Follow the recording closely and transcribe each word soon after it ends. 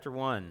Chapter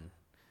 1,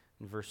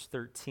 verse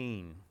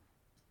 13.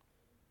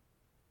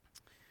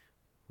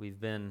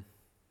 We've been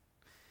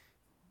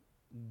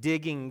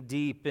digging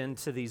deep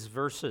into these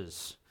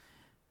verses,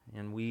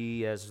 and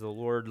we, as the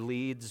Lord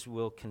leads,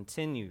 will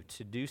continue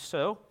to do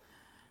so.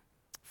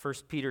 1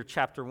 Peter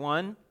chapter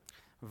 1,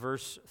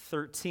 verse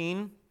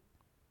 13.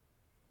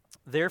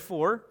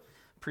 Therefore,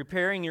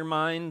 preparing your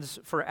minds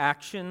for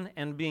action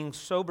and being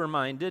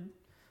sober-minded,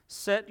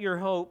 set your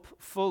hope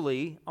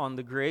fully on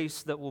the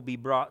grace that will be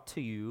brought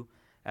to you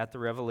at the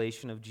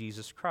revelation of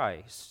Jesus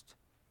Christ.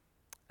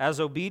 As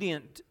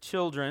obedient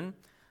children,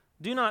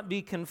 do not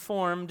be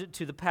conformed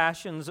to the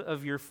passions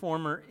of your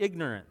former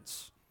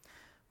ignorance,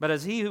 but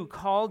as he who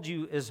called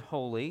you is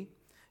holy,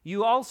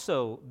 you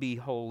also be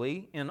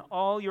holy in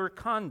all your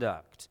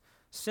conduct,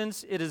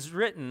 since it is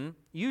written,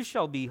 "You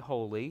shall be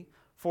holy,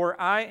 for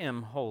I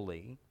am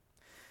holy."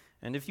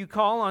 And if you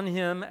call on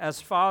him as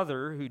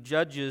Father who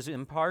judges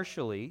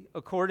impartially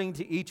according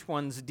to each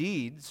one's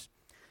deeds,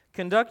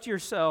 conduct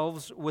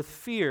yourselves with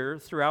fear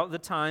throughout the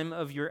time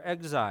of your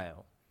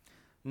exile,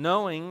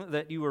 knowing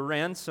that you were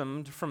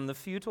ransomed from the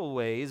futile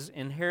ways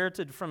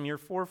inherited from your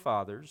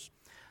forefathers,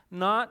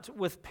 not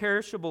with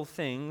perishable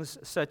things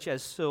such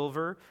as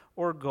silver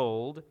or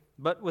gold,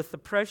 but with the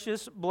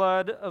precious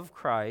blood of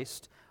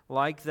Christ,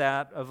 like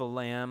that of a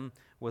lamb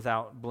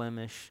without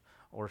blemish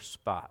or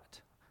spot.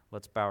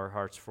 Let's bow our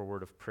hearts for a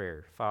word of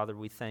prayer. Father,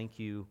 we thank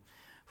you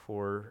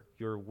for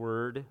your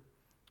word.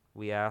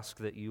 We ask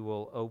that you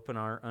will open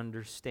our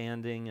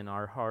understanding and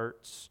our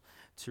hearts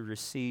to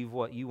receive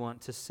what you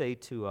want to say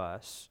to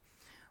us.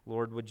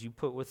 Lord, would you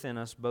put within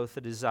us both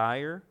the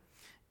desire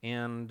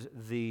and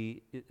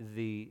the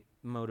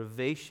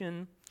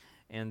motivation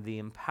and the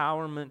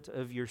empowerment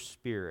of your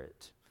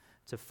Spirit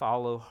to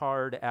follow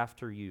hard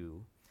after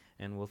you,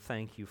 and we'll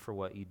thank you for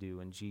what you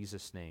do. In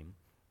Jesus' name,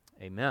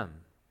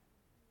 amen.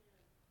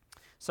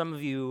 Some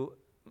of you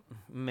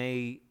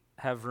may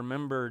have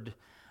remembered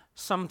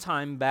some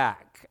time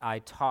back I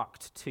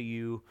talked to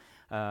you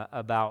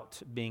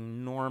about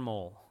being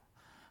normal.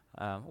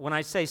 When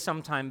I say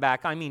some time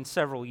back, I mean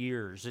several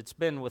years. It's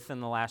been within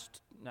the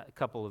last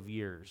couple of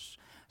years.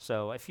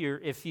 So if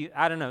you,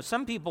 I don't know,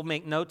 some people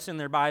make notes in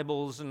their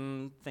Bibles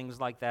and things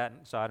like that.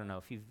 So I don't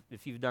know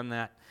if you've done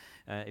that.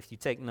 If you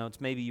take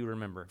notes, maybe you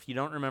remember. If you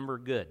don't remember,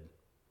 good.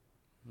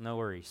 No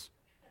worries.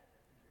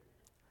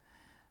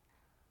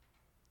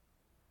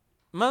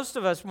 Most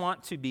of us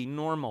want to be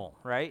normal,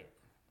 right?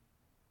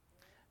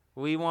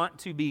 We want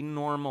to be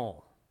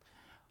normal.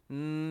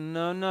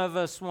 None of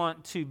us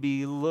want to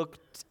be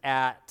looked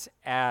at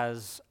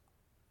as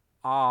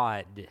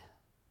odd.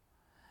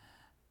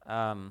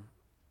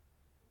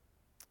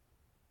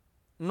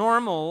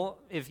 Normal,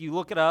 if you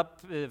look it up,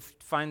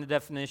 find the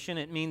definition,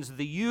 it means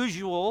the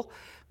usual,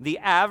 the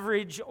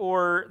average,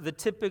 or the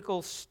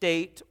typical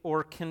state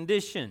or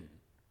condition.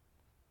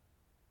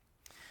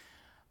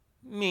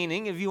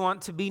 Meaning, if you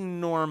want to be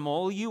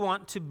normal, you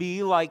want to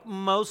be like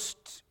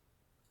most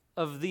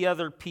of the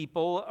other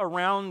people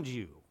around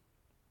you.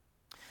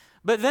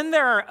 But then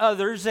there are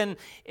others, and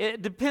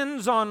it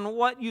depends on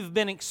what you've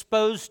been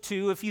exposed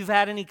to, if you've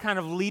had any kind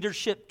of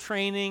leadership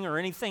training or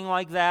anything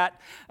like that,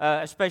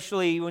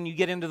 especially when you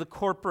get into the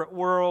corporate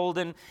world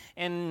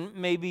and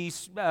maybe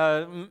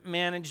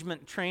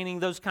management training,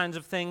 those kinds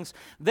of things.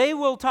 They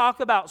will talk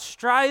about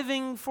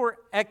striving for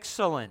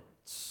excellence.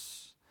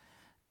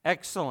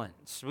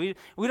 Excellence. We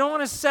don't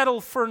want to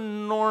settle for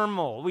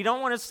normal. We don't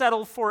want to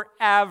settle for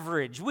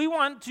average. We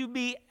want to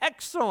be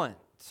excellent,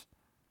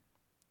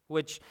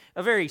 which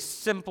a very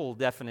simple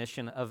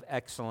definition of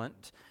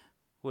excellent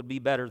would be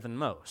better than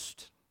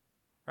most,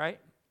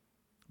 right?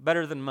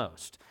 Better than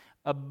most.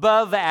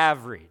 Above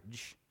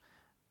average,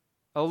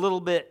 a little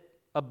bit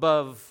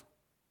above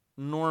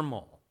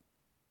normal.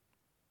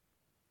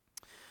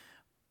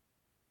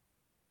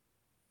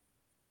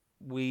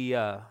 We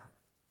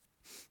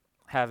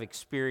have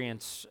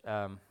experience,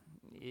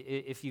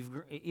 if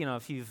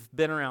you've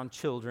been around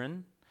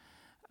children,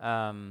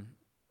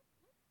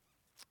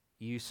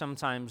 you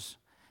sometimes,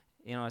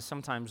 I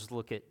sometimes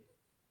look at,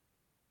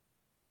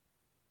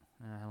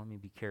 let me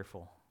be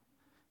careful.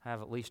 I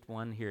have at least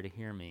one here to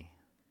hear me.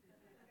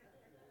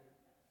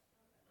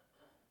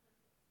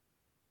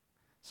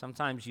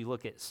 Sometimes you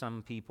look at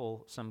some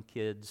people, some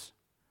kids.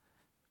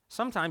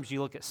 Sometimes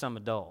you look at some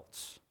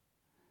adults,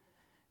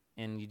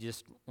 and you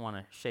just want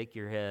to shake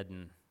your head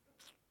and,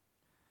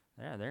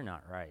 yeah, they're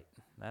not right.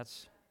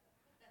 That's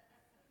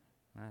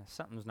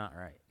something's not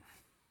right.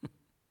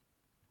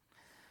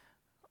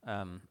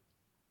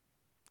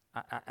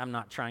 I'm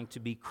not trying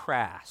to be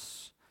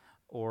crass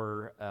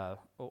or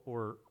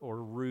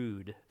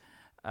rude,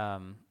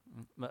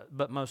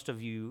 but most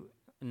of you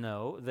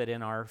know that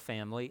in our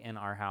family, in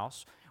our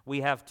house,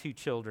 we have two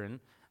children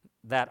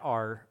that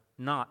are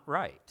not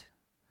right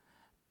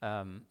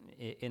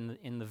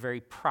in the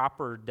very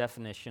proper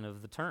definition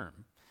of the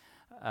term.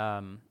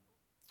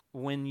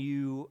 When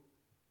you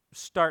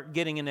start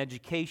getting an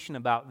education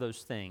about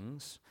those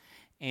things,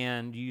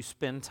 and you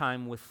spend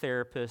time with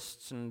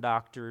therapists and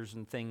doctors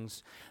and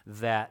things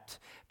that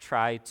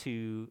try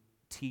to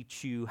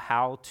teach you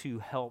how to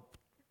help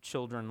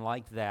children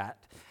like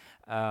that,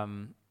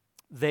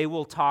 they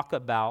will talk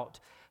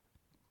about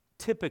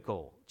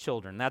typical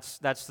children. That's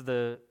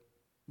the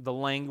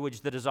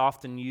language that is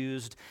often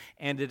used,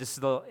 and it is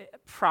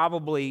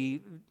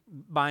probably,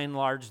 by and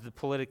large, the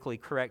politically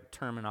correct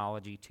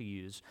terminology to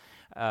use.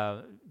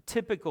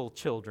 Typical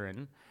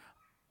children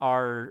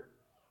are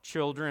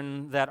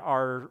children that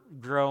are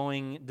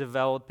growing,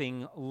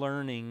 developing,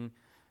 learning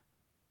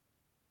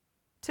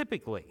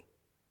typically,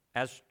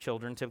 as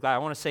children typically. I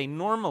want to say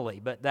normally,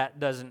 but that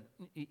doesn't,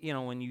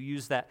 when you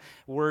use that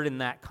word in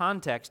that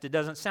context, it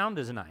doesn't sound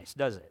as nice,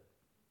 does it?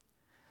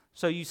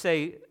 So you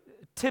say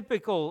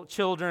typical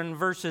children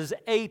versus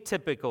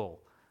atypical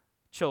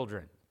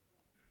children.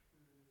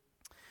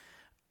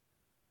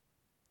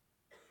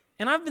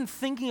 And I've been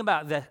thinking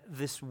about that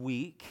this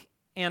week,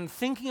 and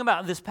thinking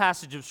about this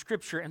passage of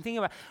Scripture, and thinking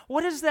about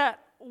what does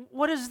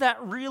that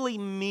really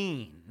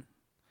mean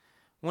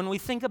when we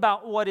think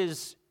about what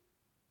is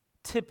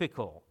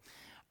typical?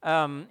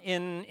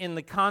 In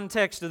the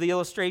context of the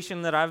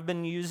illustration that I've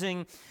been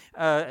using,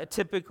 a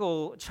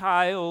typical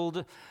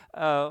child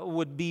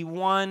would be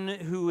one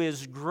who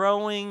is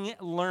growing,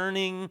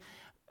 learning,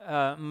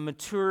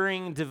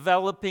 maturing,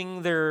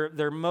 developing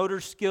their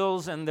motor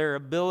skills and their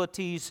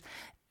abilities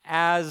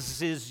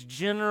as is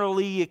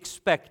generally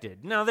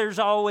expected. Now, there's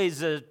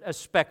always a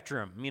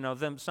spectrum.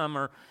 Some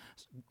are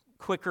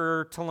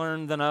quicker to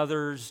learn than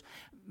others,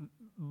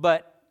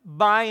 but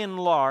by and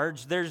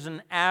large, there's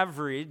an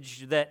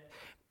average that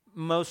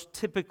most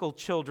typical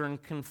children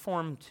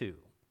conform to.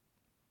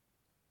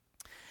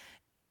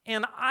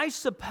 And I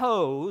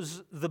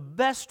suppose the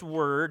best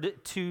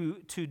word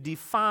to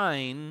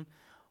define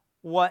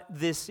what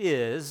this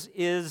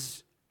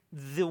is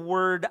the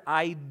word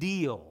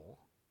ideal.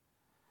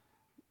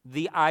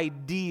 The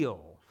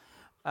ideal.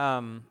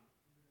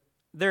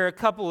 There are a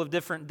couple of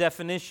different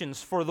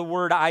definitions for the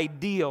word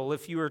ideal.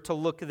 If you were to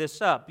look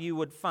this up, you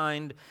would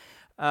find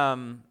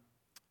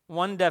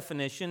one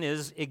definition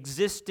is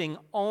existing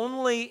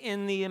only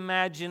in the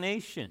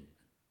imagination.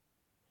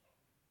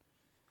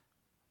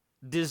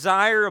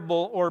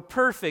 Desirable or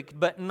perfect,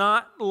 but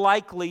not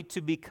likely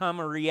to become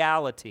a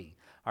reality.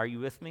 Are you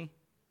with me?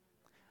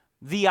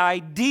 The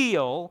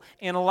ideal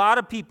in a lot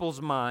of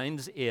people's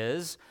minds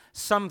is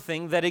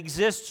something that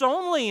exists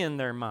only in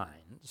their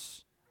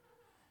minds.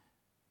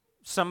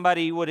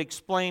 Somebody would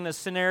explain a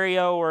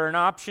scenario or an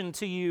option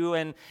to you,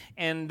 and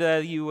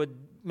you would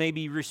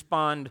maybe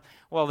respond,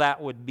 well, that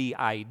would be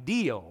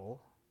ideal.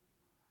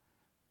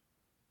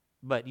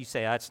 But you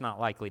say, that's not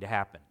likely to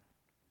happen.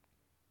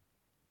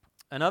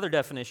 Another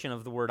definition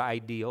of the word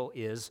ideal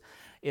is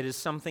it is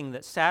something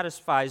that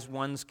satisfies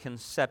one's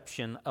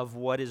conception of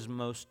what is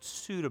most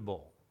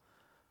suitable.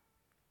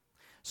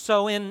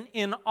 So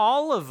in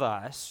all of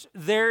us,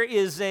 there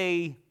is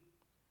a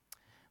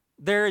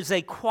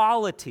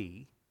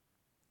quality.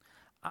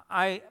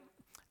 I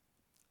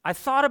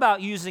thought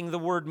about using the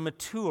word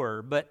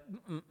mature, but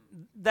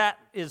that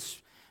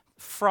is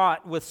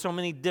fraught with so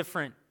many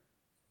different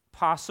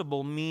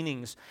possible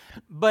meanings.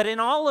 But in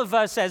all of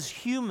us as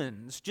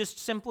humans, just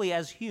simply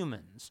as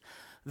humans,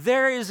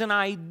 there is an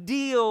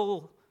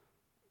ideal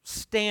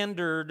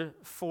standard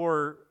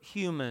for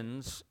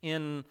humans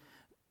in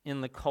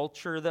the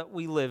culture that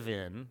we live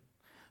in,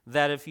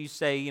 that if you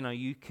say,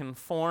 you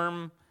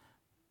conform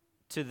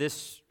to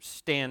this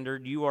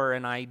standard, you are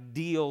an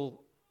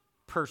ideal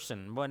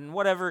person. When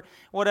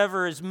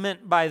whatever is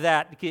meant by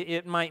that,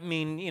 it might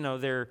mean,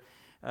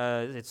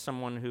 it's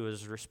someone who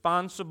is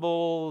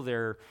responsible,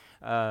 they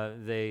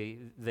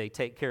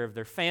take care of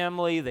their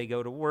family, they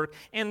go to work,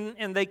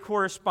 and they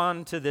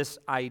correspond to this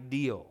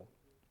ideal.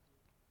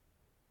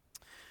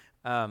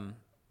 In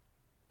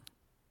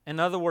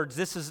other words,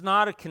 this is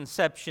not a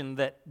conception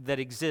that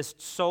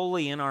exists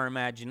solely in our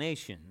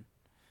imagination.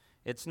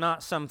 It's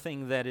not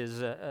something that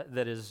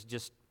is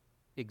just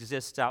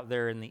exists out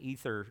there in the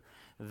ether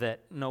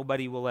that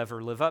nobody will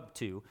ever live up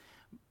to.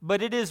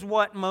 But it is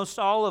what most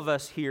all of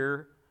us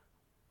here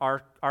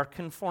are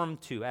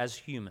conformed to as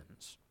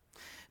humans.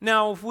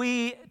 Now, if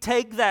we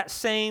take that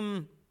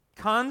same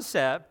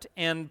concept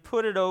and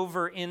put it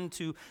over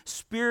into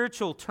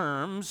spiritual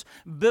terms,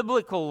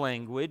 biblical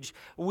language,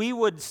 we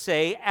would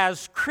say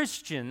as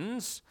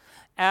Christians,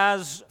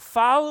 as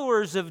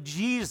followers of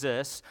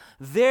Jesus,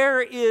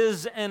 there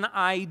is an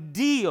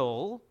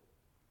ideal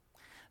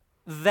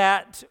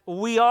that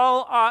we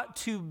all ought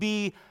to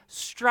be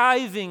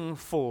striving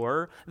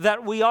for,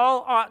 that we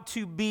all ought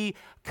to be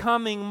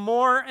coming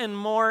more and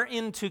more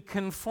into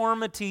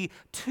conformity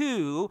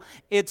to.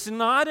 It's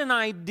not an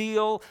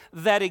ideal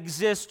that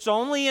exists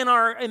only in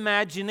our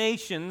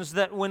imaginations,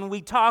 that when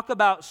we talk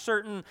about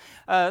certain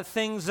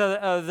things,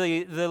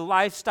 the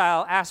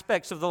lifestyle,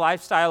 aspects of the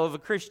lifestyle of a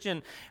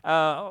Christian,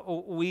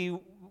 we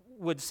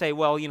would say,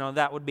 well,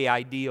 that would be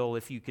ideal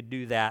if you could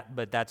do that,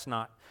 but that's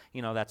not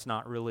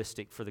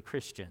realistic for the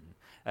Christian.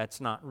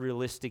 That's not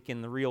realistic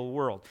in the real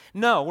world.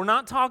 No, we're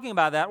not talking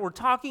about that. We're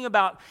talking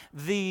about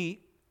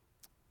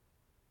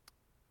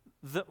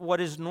what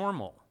is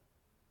normal.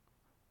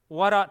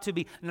 what ought to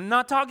be. And I'm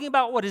not talking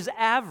about what is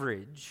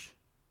average.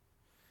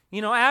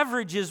 You know,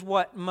 average is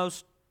what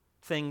most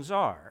things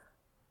are.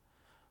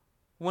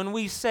 When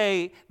we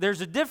say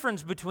there's a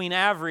difference between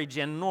average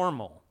and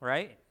normal,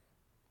 right?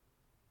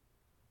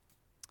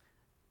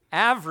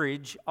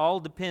 Average all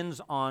depends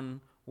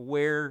on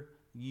where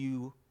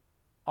you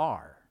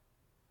are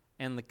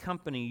and the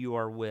company you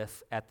are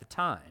with at the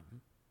time.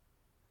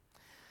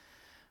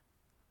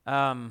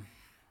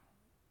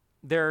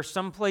 There are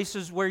some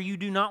places where you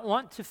do not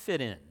want to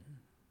fit in.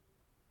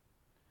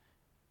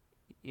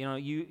 You know,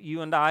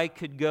 you and I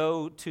could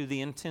go to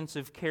the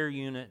intensive care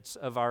units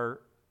of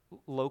our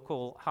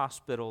local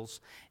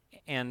hospitals,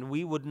 and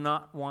we would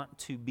not want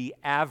to be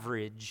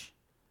average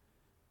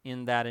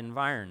in that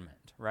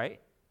environment,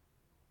 right?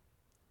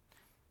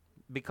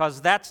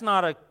 Because that's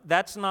not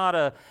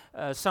a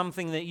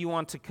something that you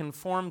want to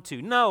conform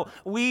to. No,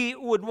 we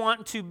would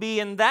want to be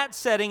in that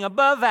setting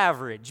above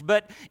average,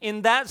 but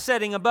in that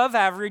setting above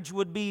average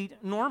would be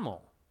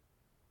normal,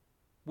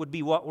 would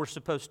be what we're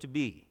supposed to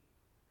be.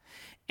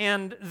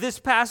 And this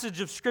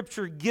passage of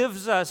Scripture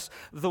gives us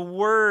the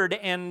word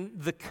and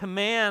the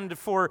command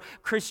for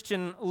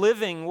Christian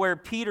living, where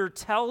Peter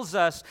tells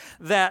us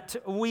that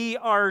we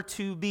are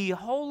to be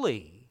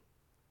holy.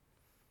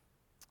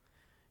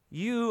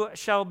 You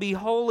shall be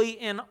holy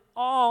in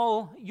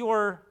all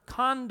your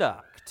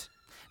conduct.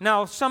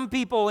 Now, some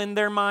people in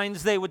their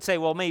minds, they would say,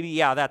 well, maybe,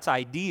 yeah, that's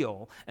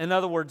ideal. In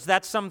other words,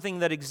 that's something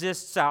that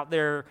exists out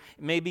there,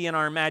 maybe in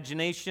our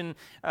imagination,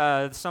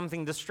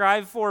 something to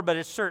strive for, but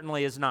it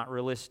certainly is not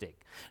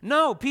realistic.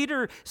 No,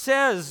 Peter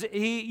says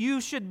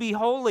you should be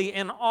holy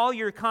in all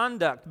your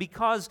conduct,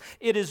 because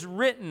it is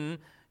written,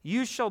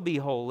 you shall be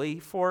holy,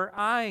 for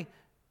I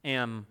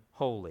am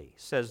holy,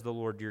 says the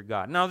Lord your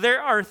God. Now,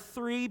 there are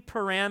 3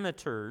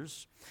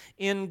 parameters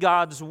in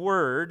God's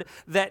Word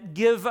that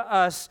give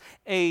us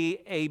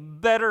a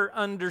better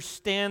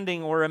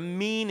understanding or a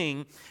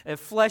meaning. It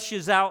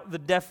fleshes out the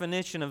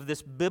definition of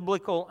this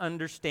biblical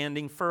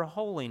understanding for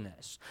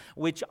holiness,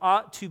 which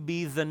ought to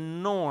be the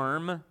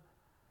norm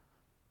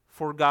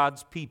for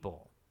God's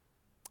people.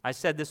 I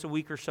said this a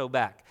week or so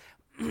back,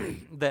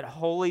 that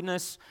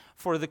holiness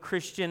for the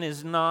Christian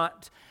is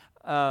not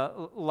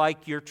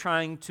like you're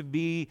trying to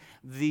be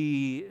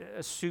the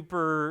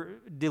super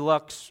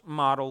deluxe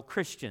model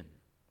Christian.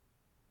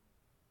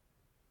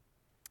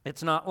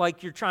 It's not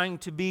like you're trying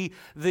to be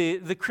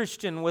the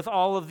Christian with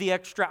all of the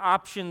extra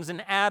options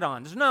and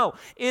add-ons. No,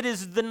 it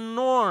is the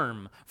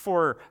norm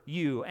for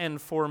you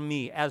and for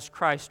me as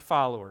Christ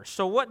followers.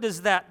 So what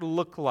does that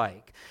look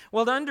like?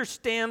 Well, to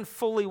understand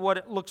fully what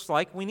it looks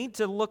like, we need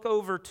to look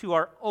over to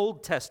our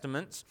Old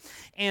Testaments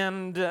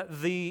and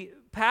the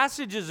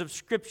passages of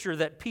Scripture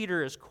that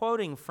Peter is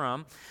quoting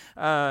from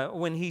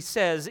when he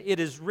says, it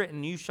is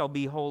written, you shall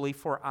be holy,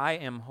 for I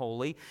am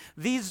holy.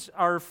 These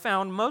are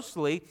found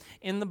mostly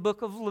in the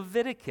book of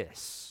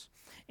Leviticus.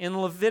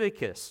 In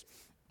Leviticus.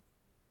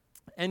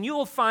 And you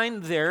will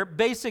find there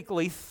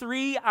basically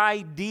 3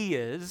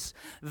 ideas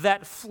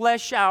that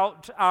flesh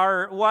out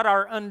what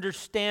our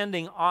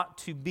understanding ought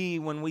to be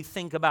when we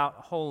think about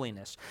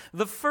holiness.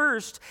 The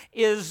first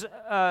is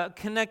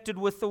connected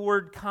with the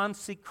word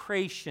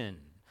consecration.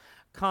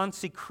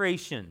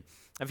 Consecration.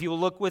 If you will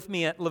look with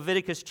me at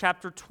Leviticus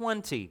chapter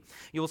 20,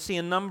 you'll see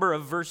a number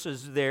of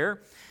verses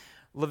there.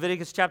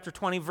 Leviticus chapter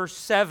 20, verse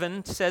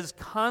 7 says,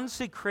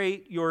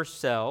 consecrate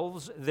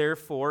yourselves,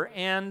 therefore,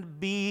 and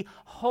be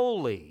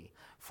holy,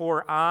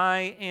 for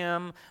I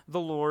am the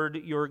Lord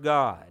your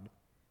God.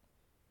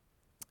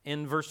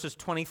 In verses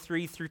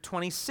 23 through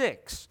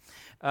 26,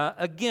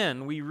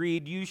 again, we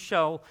read, you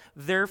shall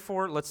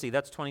therefore, let's see,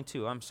 that's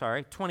 22,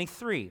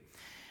 23.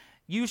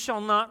 You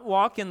shall not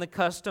walk in the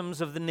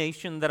customs of the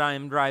nation that I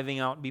am driving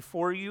out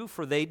before you,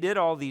 for they did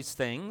all these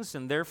things,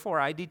 and therefore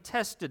I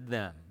detested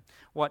them.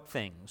 What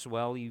things?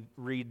 Well, you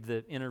read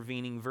the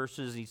intervening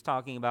verses, he's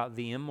talking about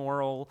the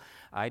immoral,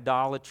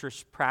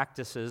 idolatrous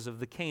practices of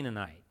the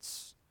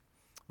Canaanites.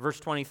 Verse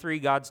 23,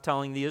 God's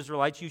telling the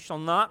Israelites, you shall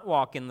not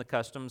walk in the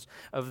customs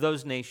of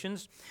those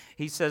nations.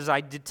 He says, I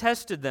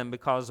detested them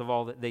because of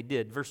all that they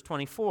did. Verse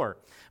 24,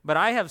 but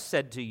I have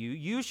said to you,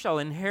 you shall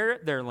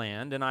inherit their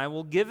land, and I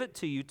will give it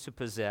to you to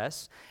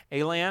possess,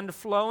 a land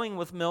flowing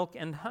with milk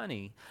and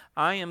honey.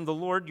 I am the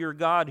Lord your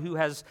God who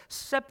has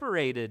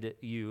separated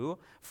you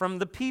from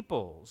the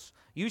peoples.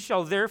 You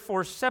shall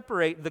therefore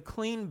separate the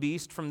clean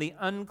beast from the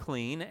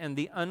unclean, and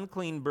the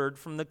unclean bird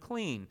from the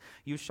clean.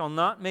 You shall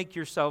not make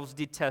yourselves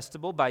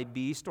detestable by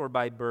beast or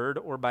by bird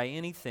or by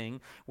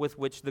anything with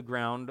which the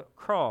ground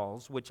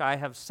crawls, which I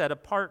have set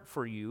apart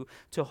for you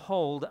to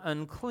hold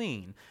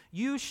unclean.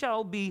 You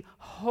shall be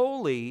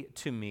holy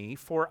to me,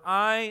 for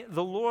I,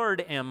 the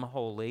Lord, am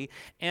holy,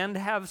 and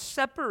have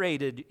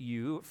separated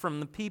you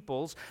from the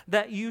peoples,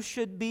 that you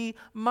should be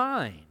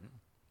mine.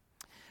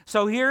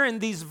 So here in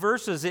these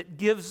verses, it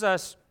gives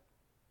us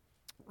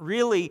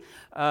really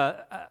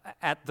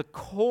at the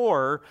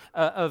core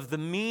of the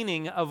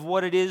meaning of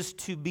what it is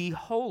to be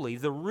holy,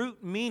 the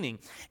root meaning.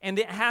 And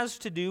it has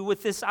to do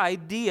with this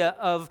idea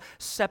of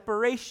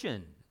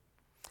separation.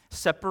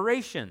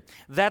 Separation.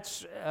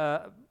 That's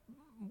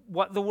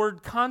what the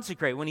word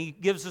consecrate, when he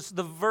gives us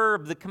the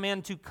verb, the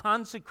command to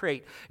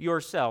consecrate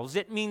yourselves.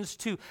 It means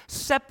to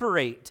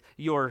separate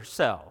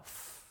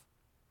yourself.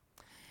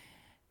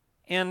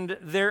 And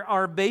there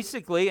are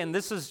basically, and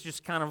this is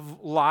just kind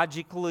of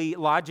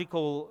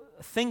logical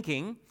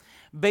thinking,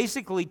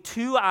 basically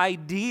two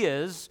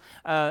ideas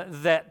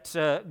that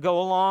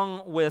go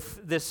along with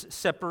this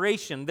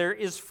separation. There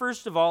is,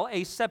 first of all,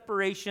 a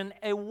separation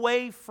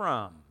away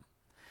from.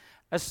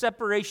 A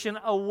separation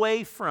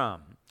away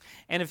from.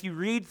 And if you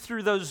read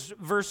through those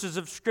verses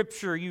of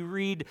Scripture, you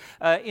read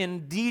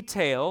in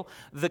detail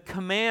the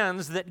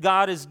commands that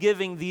God is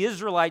giving the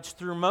Israelites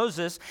through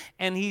Moses,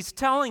 and he's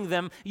telling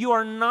them, you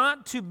are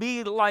not to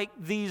be like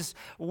these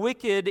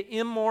wicked,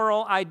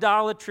 immoral,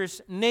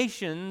 idolatrous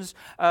nations,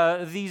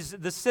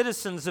 the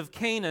citizens of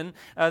Canaan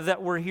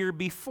that were here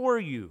before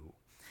you.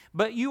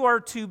 But you are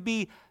to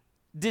be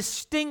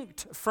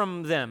distinct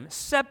from them,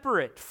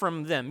 separate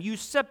from them. You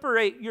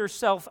separate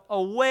yourself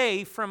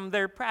away from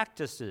their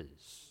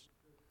practices.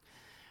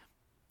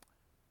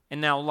 And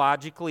now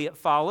logically it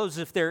follows,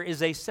 if there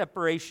is a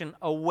separation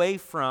away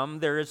from,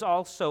 there is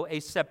also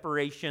a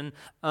separation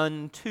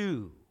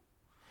unto.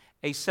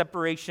 A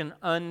separation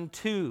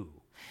unto.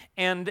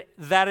 And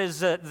that is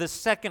the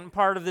second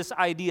part of this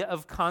idea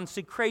of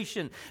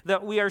consecration,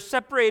 that we are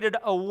separated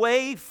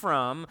away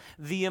from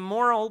the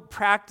immoral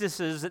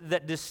practices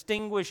that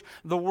distinguish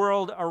the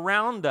world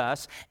around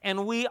us,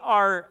 and we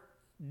are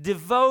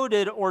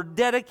devoted or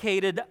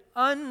dedicated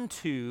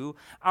unto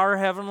our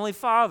Heavenly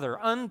Father,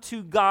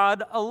 unto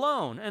God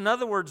alone. In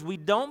other words, we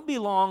don't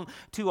belong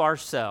to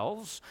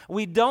ourselves.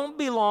 We don't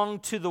belong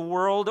to the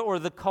world or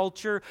the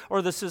culture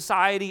or the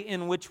society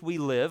in which we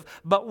live,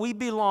 but we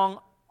belong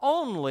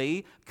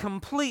only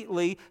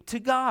completely to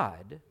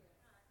God.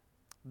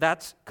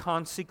 That's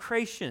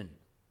consecration.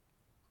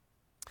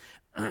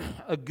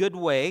 A good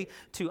way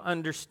to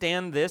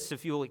understand this,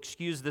 if you'll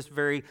excuse this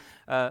very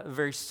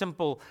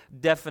simple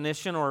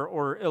definition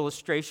or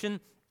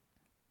illustration.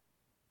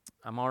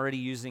 I'm already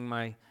using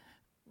my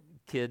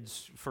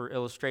kids for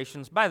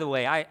illustrations. By the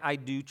way, I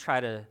do try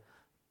to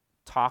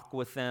talk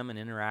with them and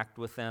interact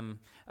with them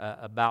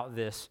about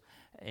this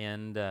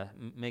and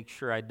make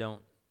sure I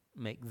don't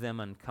make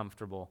them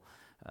uncomfortable.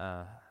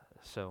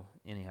 So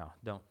anyhow,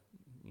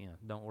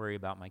 don't worry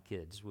about my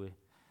kids.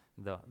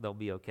 They'll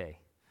be okay.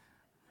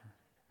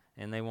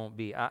 And they won't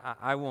be.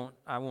 I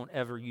won't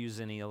ever use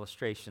any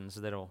illustrations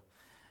that'll,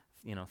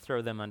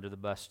 throw them under the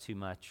bus too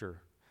much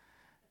or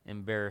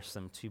embarrass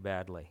them too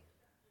badly.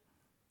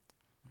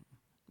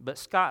 But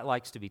Scott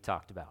likes to be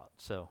talked about,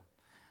 so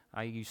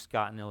I use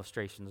Scott in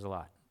illustrations a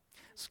lot.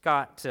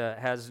 Scott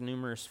has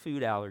numerous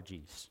food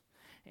allergies,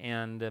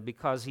 and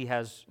because he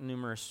has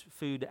numerous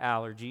food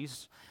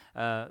allergies,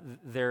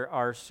 there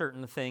are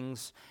certain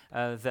things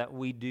that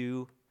we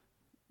do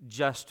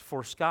just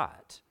for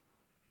Scott.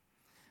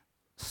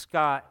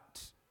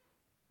 Scott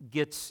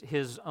gets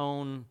his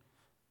own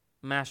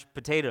mashed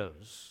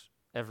potatoes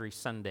every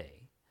Sunday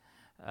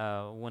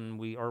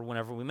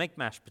whenever we make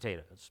mashed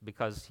potatoes,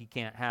 because he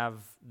can't have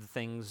the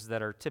things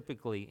that are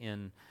typically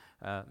in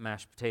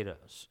mashed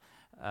potatoes.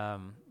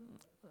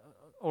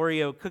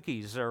 Oreo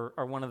cookies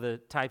are one of the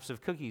types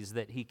of cookies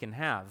that he can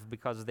have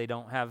because they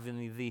don't have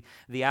any of the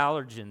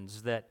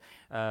allergens that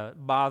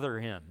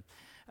bother him.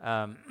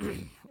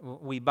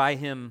 We buy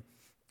him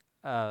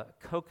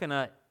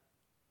coconut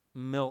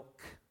milk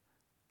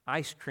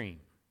ice cream.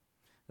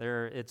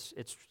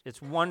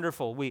 It's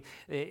wonderful. We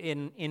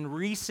in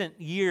recent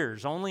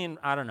years, only in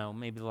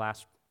maybe the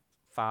last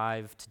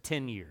 5 to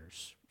 10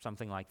 years,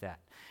 something like that.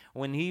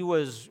 When he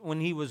was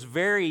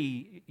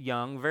very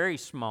young, very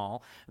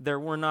small, there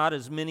were not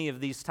as many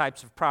of these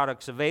types of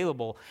products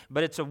available,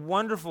 but it's a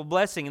wonderful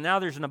blessing. And now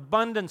there's an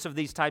abundance of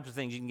these types of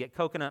things. You can get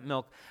coconut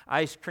milk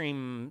ice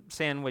cream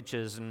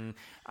sandwiches and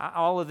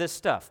all of this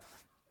stuff.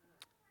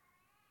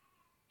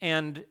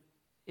 And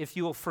if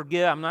you will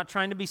forgive, I'm not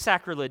trying to be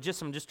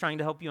sacrilegious, I'm just trying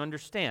to help you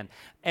understand.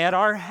 At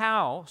our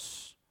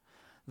house,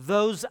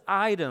 those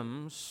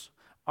items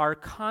are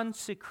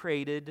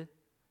consecrated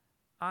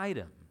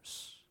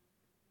items.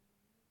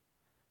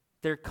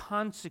 They're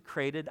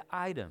consecrated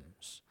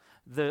items.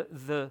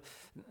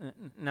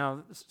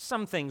 Now,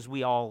 some things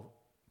we all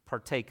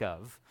partake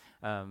of.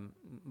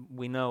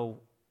 We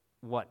know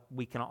what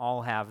we can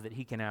all have that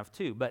he can have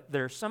too, but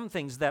there are some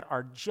things that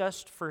are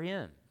just for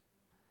him.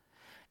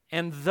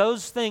 And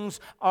those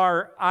things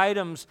are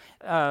items,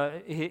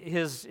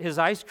 his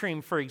ice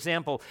cream, for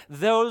example,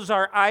 those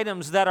are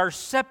items that are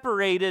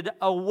separated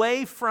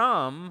away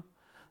from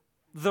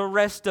the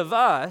rest of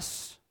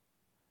us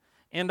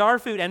and our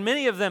food. And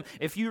many of them,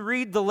 if you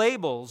read the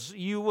labels,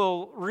 you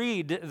will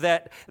read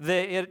that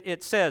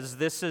it says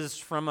this is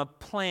from a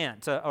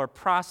plant or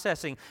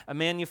processing, a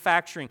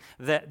manufacturing,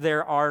 that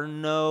there are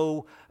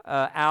no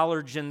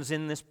allergens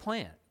in this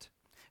plant.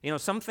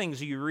 Some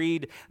things you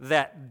read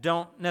that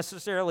don't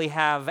necessarily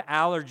have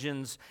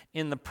allergens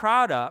in the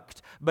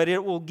product, but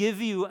it will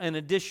give you an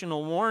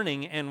additional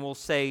warning and will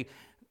say,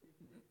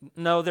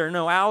 no, there are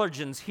no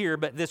allergens here,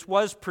 but this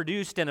was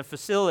produced in a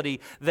facility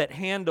that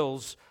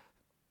handles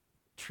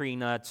tree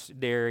nuts,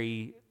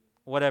 dairy,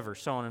 whatever,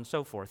 so on and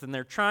so forth. And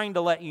they're trying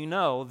to let you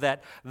know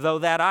that though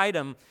that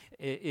item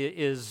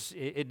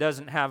it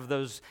doesn't have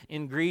those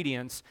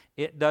ingredients,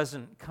 it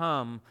doesn't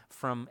come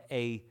from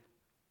a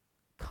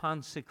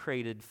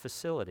consecrated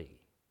facility.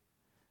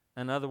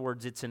 In other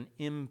words, it's an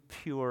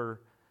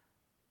impure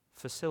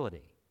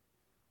facility.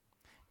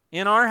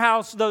 In our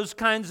house, those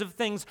kinds of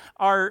things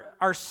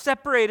are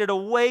separated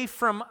away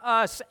from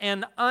us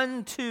and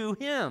unto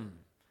Him.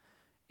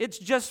 It's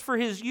just for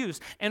His use.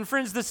 And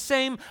friends, the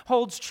same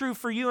holds true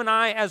for you and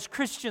I as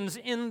Christians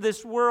in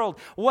this world.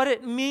 What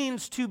it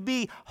means to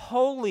be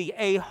holy,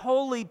 a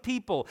holy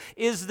people,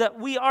 is that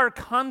we are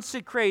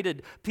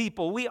consecrated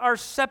people. We are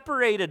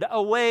separated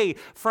away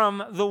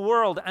from the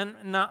world. And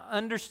now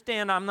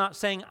understand, I'm not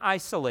saying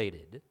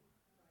isolated.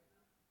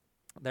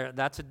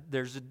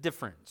 There's a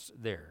difference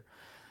there.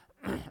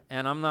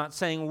 And I'm not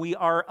saying we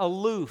are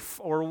aloof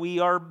or we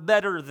are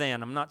better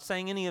than. I'm not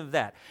saying any of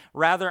that.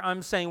 Rather,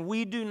 I'm saying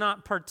we do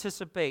not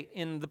participate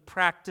in the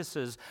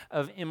practices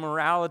of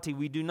immorality.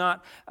 We do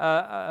not.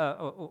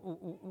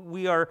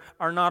 We are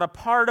not a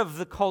part of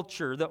the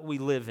culture that we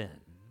live in.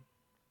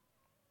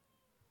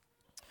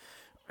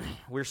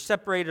 We're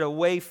separated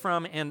away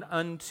from and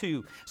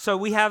unto. So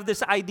we have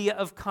this idea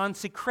of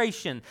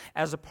consecration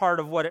as a part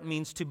of what it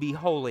means to be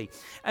holy.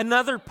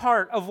 Another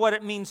part of what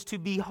it means to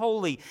be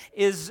holy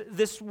is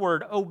this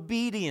word,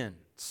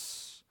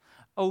 obedience.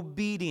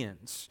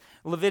 Obedience.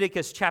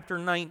 Leviticus chapter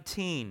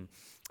 19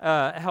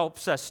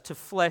 helps us to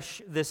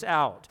flesh this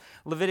out.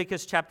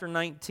 Leviticus chapter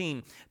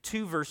 19,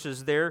 2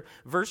 verses there.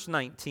 Verse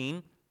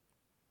 19,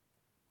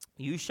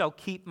 you shall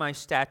keep my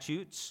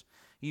statutes.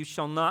 You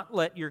shall not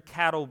let your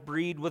cattle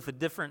breed with a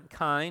different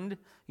kind.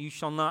 You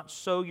shall not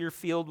sow your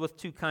field with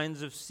two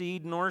kinds of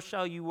seed, nor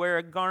shall you wear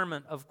a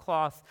garment of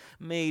cloth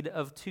made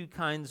of two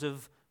kinds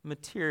of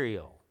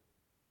material.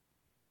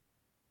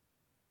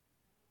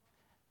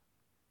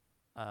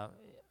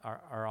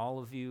 Are all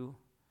of you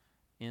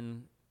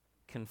in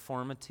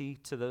conformity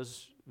to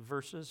those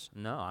verses?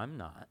 No, I'm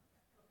not.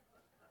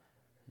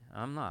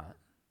 I'm not.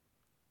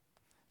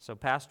 So,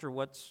 Pastor,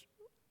 what's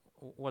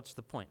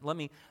the point? Let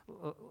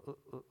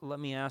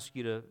me ask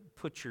you to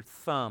put your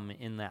thumb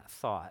in that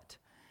thought,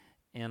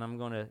 and I'm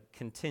going to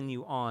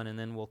continue on, and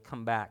then we'll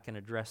come back and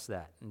address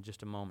that in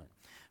just a moment.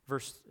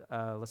 Verse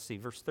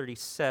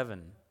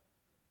 37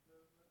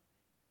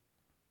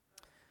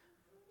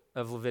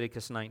 of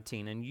Leviticus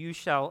 19, and you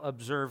shall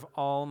observe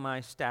all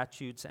my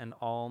statutes and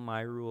all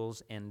my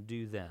rules and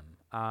do them.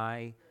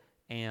 I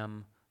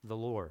am the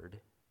Lord.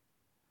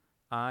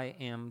 I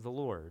am the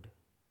Lord.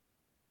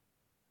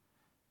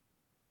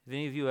 Have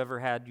any of you ever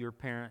had your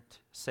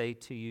parent say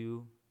to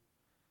you,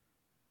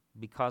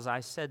 because I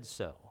said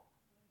so?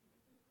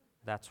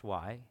 That's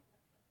why.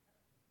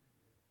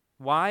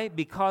 Why?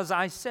 Because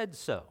I said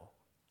so.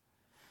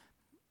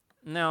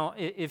 Now,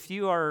 if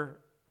you are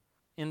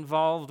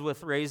involved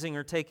with raising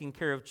or taking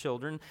care of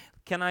children,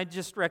 can I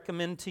just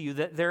recommend to you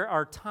that there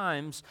are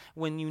times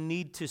when you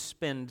need to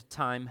spend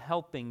time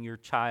helping your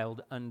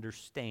child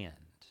understand.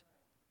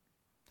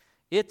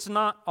 It's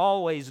not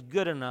always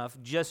good enough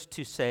just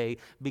to say,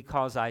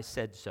 because I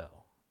said so.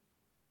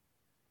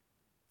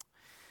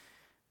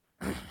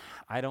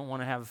 I don't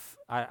want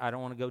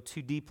to go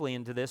too deeply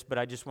into this, but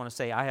I just want to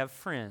say I have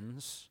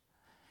friends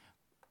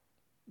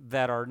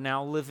that are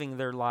now living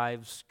their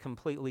lives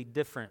completely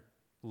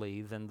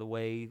differently than the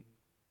way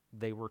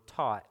they were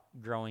taught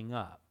growing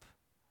up.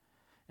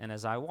 And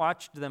as I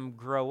watched them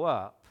grow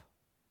up,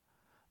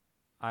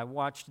 I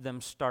watched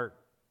them start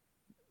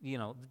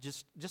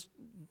just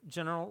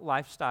general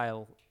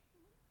lifestyle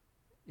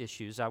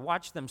issues. I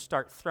watched them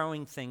start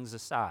throwing things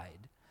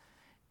aside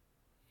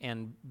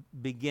and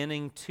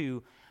beginning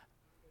to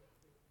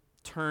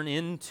turn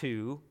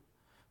into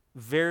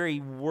very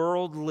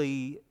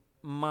worldly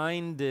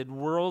minded,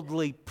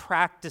 worldly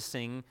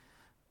practicing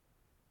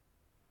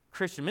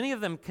Christian. Many of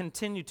them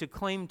continue to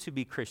claim to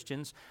be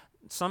Christians.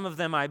 Some of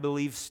them, I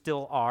believe,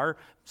 still are.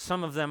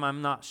 Some of them,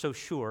 I'm not so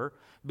sure.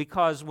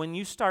 Because when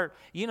you start,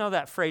 you know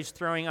that phrase,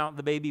 throwing out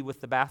the baby with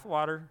the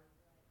bathwater?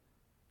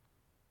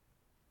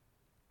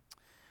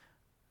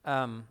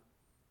 But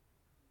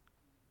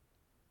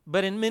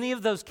in many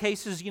of those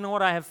cases, you know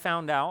what I have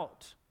found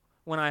out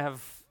when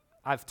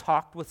I've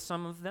talked with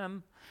some of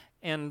them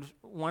and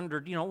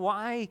wondered,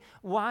 why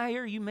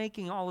are you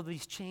making all of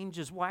these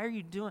changes? Why are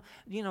you doing,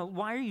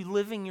 why are you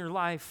living your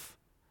life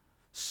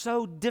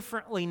so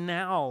differently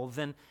now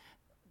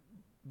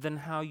than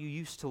how you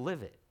used to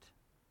live it?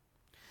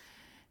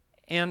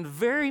 And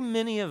very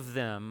many of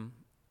them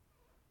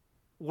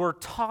were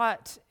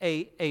taught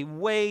a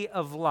way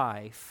of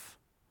life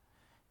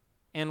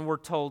and were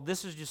told,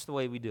 this is just the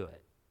way we do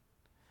it.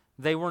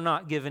 They were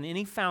not given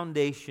any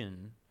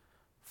foundation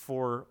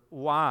for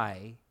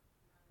why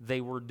they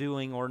were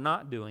doing or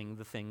not doing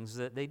the things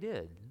that they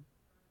did.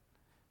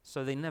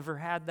 So they never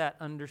had that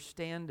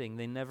understanding.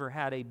 They never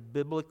had a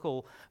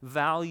biblical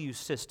value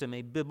system,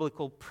 a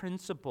biblical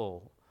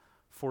principle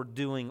for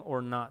doing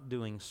or not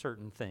doing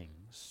certain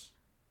things.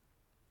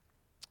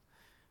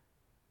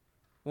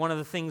 One of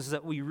the things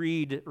that we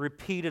read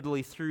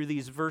repeatedly through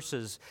these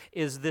verses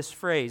is this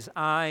phrase,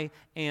 I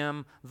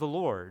am the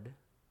Lord.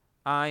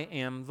 I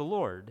am the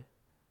Lord.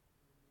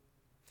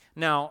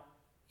 Now,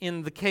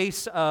 in the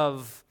case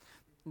of,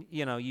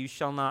 you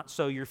shall not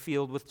sow your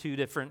field with two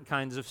different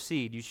kinds of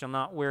seed. You shall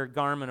not wear a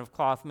garment of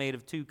cloth made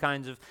of two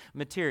kinds of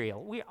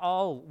material. We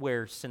all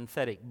wear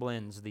synthetic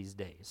blends these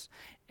days.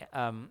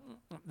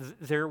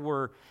 There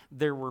were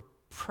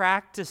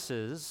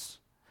practices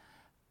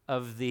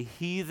of the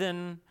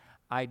heathen,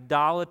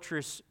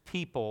 idolatrous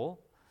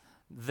people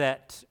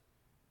that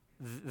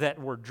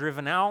were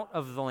driven out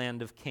of the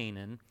land of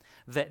Canaan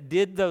that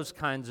did those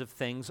kinds of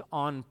things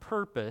on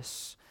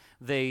purpose.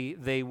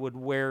 They would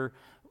wear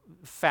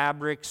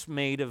fabrics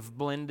made of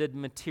blended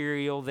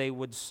material. They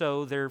would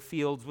sow their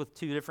fields with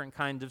two different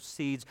kinds of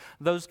seeds,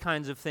 those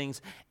kinds of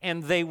things.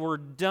 And they were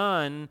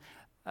done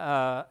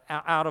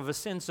out of a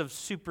sense of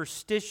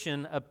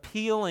superstition,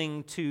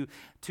 appealing to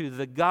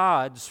the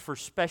gods for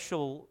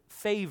special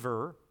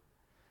favor,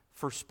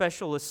 for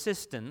special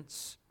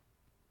assistance.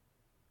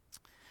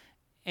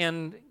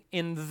 And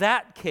in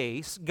that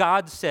case,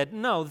 God said,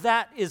 no,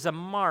 that is a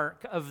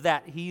mark of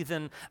that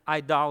heathen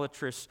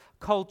idolatrous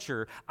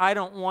culture. I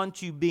don't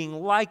want you being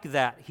like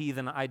that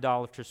heathen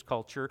idolatrous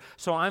culture,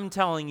 so I'm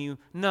telling you,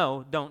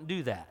 no, don't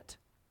do that.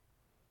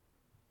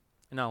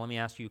 Now, let me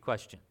ask you a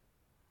question.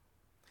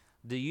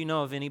 Do you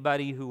know of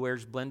anybody who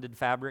wears blended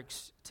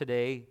fabrics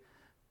today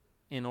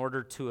in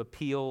order to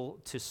appeal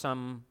to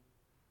some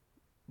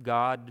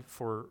God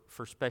for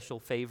special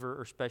favor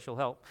or special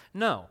help?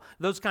 No,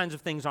 those kinds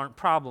of things aren't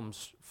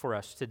problems for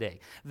us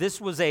today.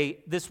 This was a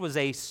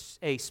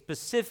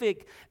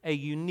specific, a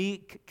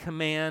unique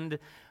command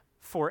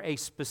for a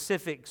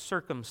specific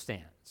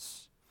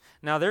circumstance.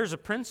 Now, there's a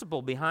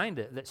principle behind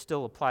it that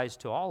still applies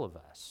to all of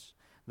us.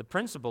 The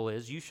principle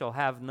is, you shall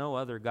have no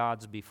other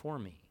gods before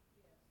me.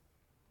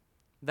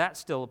 That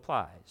still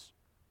applies.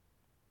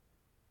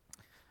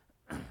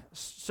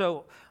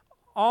 So,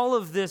 all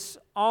of this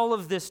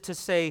to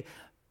say,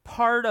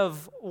 part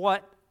of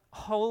what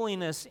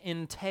holiness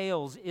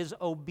entails is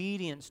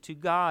obedience to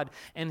God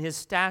and His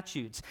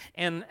statutes.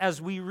 And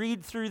as we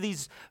read through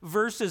these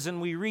verses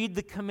and we read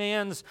the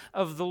commands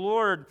of the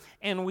Lord,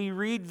 and we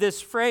read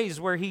this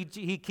phrase where He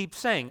keeps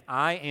saying,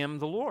 I am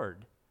the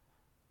Lord.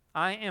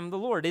 I am the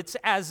Lord. It's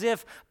as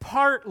if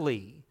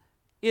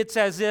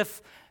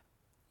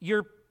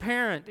your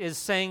parent is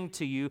saying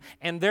to you,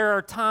 and there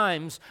are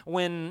times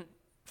when,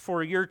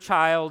 for your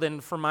child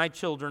and for my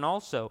children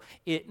also,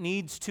 it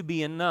needs to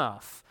be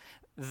enough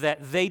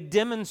that they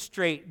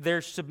demonstrate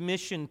their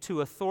submission to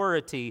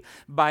authority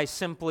by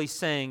simply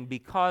saying,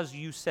 because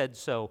you said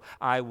so,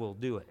 I will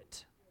do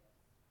it.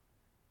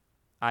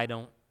 I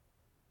don't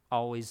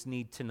always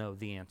need to know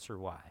the answer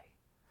why.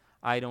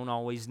 I don't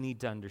always need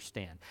to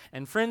understand.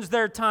 And friends,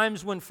 there are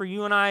times when for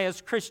you and I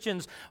as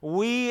Christians,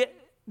 we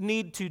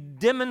need to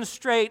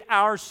demonstrate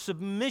our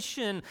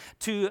submission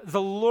to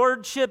the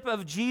lordship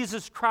of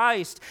Jesus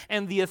Christ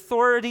and the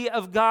authority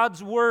of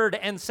God's word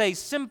and say,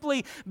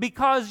 simply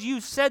because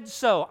you said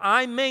so,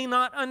 I may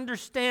not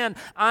understand,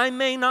 I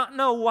may not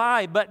know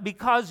why, but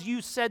because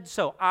you said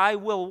so, I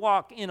will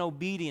walk in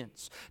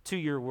obedience to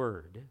your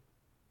word.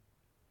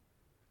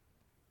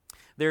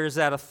 There is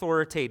that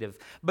authoritative.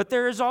 But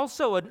there is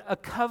also a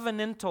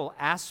covenantal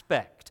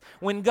aspect.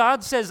 When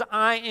God says,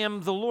 I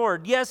am the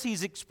Lord, yes,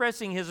 He's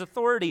expressing His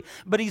authority,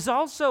 but He's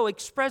also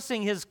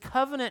expressing His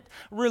covenant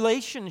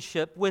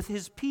relationship with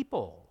His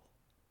people.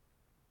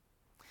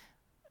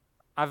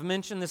 I've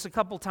mentioned this a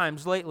couple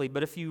times lately,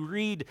 but if you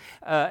read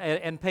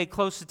and pay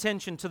close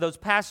attention to those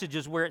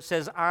passages where it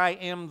says, I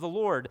am the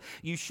Lord,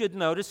 you should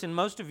notice in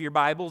most of your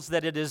Bibles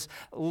that it is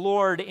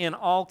Lord in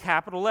all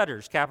capital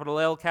letters, capital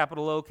L,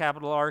 capital O,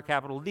 capital R,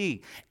 capital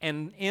D.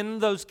 And in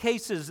those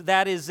cases,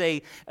 that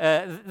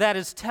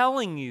is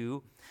telling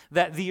you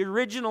that the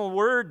original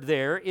word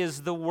there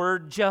is the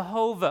word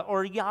Jehovah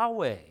or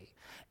Yahweh.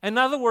 In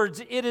other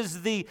words, it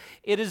is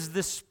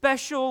the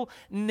special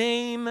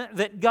name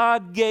that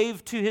God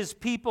gave to His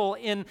people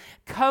in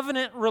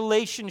covenant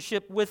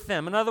relationship with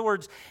them. In other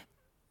words,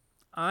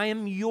 I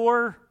am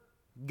your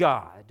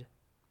God.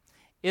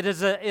 It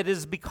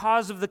is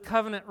because of the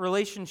covenant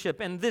relationship.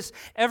 And this,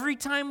 every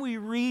time we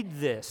read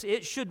this,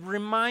 it should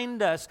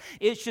remind us,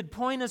 it should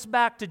point us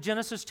back to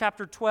Genesis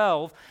chapter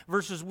 12,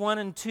 verses 1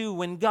 and 2,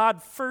 when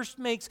God first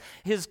makes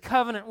His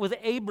covenant with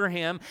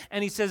Abraham,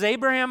 and He says,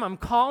 Abraham, I'm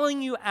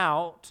calling you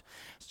out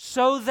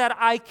so that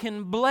I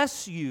can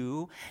bless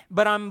you,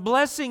 but I'm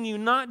blessing you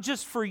not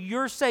just for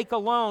your sake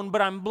alone,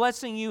 but I'm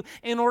blessing you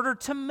in order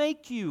to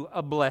make you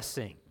a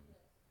blessing.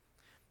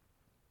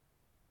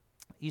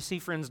 You see,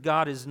 friends,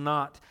 God is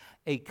not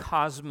a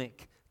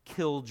cosmic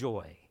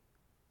killjoy.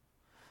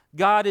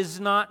 God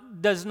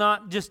does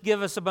not just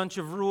give us a bunch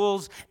of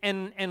rules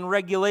and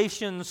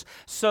regulations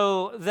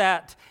so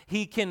that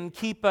He can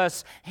keep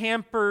us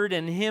hampered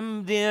and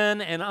hemmed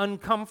in and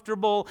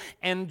uncomfortable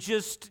and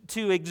just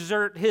to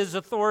exert His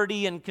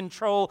authority and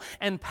control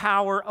and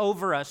power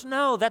over us.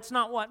 No, that's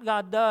not what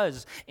God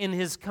does in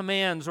His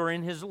commands or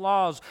in His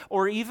laws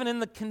or even in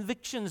the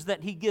convictions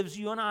that He gives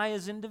you and I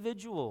as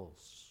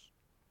individuals.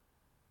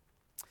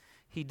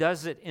 He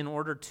does it in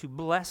order to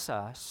bless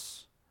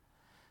us,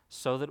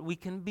 so that we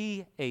can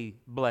be a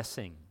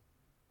blessing.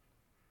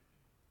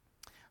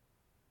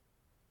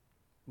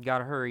 Got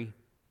to hurry.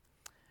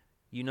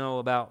 You know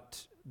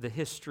about the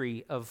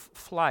history of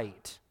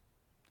flight.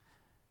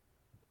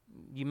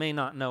 You may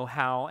not know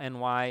how and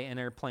why an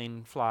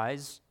airplane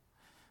flies,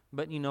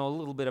 but you know a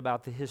little bit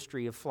about the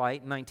history of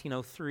flight. In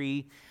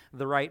 1903,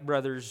 the Wright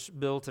brothers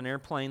built an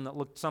airplane that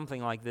looked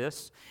something like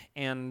this,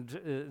 and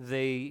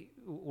they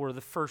were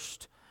the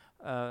first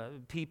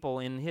people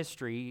in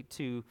history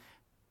to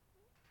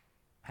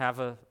have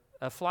a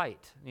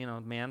flight,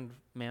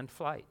 manned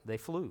flight. They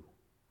flew.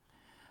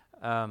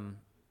 I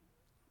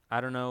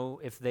don't know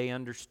if they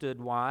understood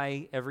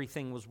why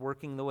everything was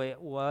working the way it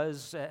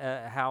was,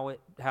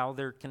 how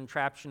their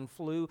contraption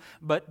flew,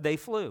 but they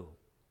flew.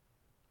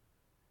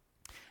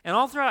 And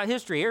all throughout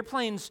history,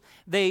 airplanes,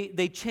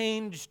 they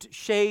changed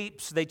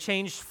shapes, they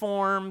changed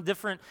form,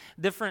 different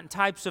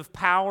types of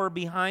power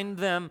behind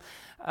them.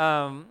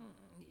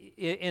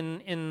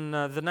 In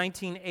the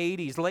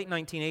 1980s, late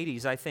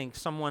 1980s, I think,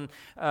 someone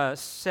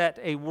set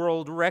a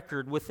world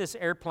record with this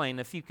airplane.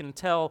 If you can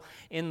tell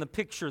in the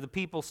picture, the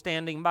people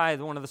standing by,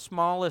 one of the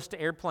smallest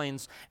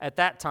airplanes at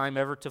that time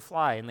ever to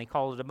fly, and they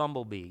called it a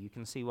Bumblebee. You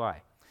can see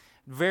why.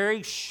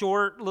 Very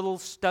short, little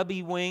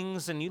stubby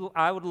wings, and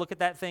I would look at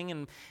that thing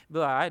and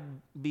I'd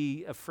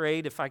be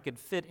afraid if I could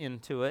fit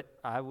into it.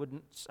 I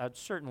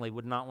certainly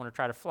would not want to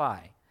try to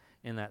fly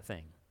in that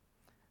thing.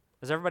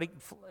 Has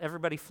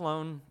everybody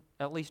flown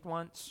at least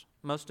once?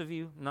 Most of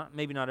you?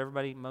 Maybe not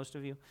everybody, most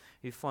of you.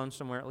 You've flown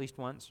somewhere at least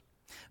once.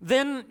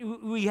 Then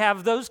we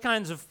have those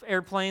kinds of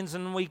airplanes,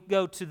 and we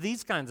go to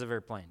these kinds of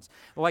airplanes,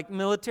 like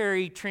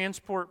military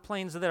transport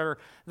planes that are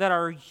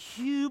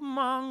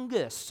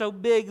humongous, so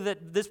big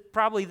that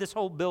this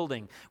whole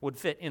building would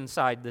fit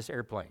inside this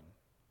airplane.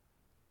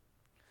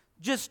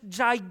 Just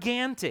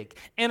gigantic.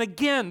 And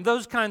again,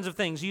 those kinds of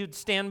things, you'd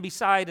stand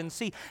beside and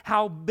see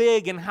how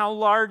big and how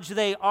large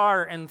they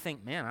are and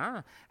think,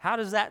 man, how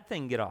does that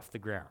thing get off the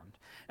ground?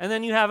 And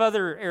then you have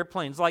other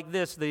airplanes like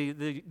this, the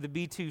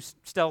B-2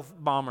 stealth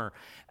bomber.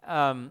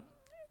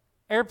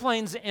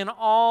 Airplanes in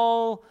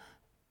all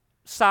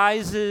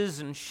sizes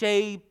and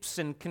shapes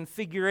and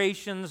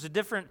configurations,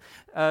 different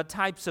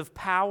types of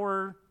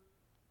power.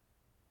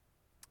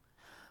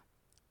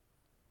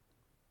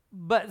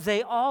 But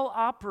they all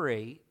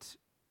operate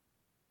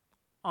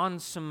on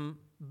some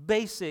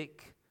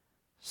basic,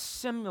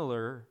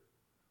 similar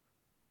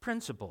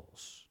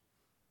principles.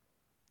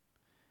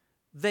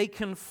 They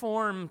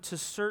conform to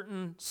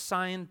certain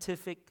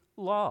scientific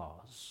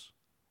laws.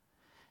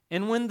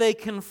 And when they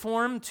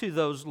conform to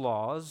those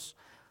laws,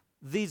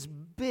 these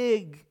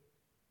big,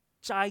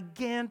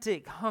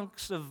 gigantic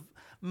hunks of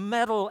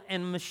metal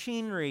and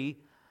machinery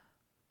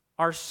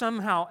are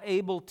somehow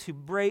able to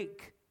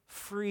break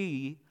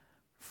free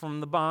from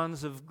the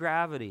bonds of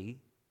gravity,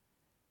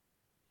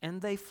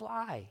 and they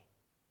fly.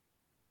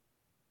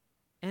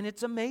 And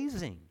it's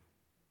amazing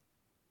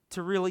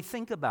to really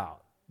think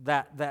about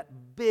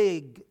that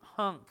big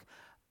hunk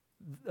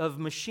of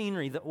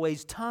machinery that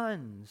weighs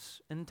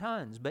tons and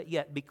tons, but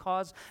yet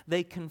because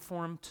they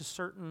conform to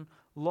certain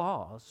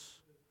laws,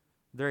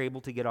 they're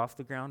able to get off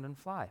the ground and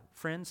fly.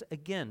 Friends,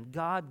 again,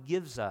 God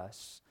gives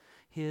us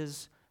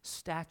His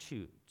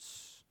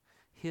statutes,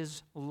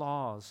 His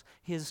laws,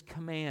 His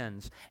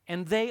commands,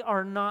 and they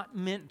are not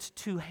meant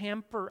to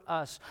hamper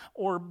us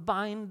or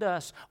bind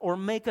us or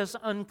make us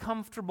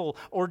uncomfortable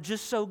or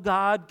just so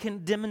God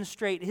can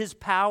demonstrate His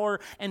power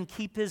and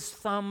keep His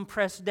thumb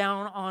pressed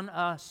down on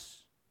us.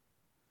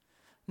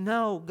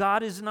 No,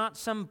 God is not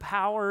some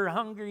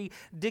power-hungry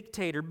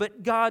dictator,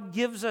 but God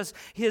gives us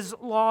His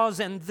laws,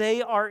 and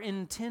they are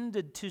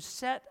intended to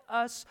set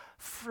us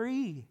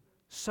free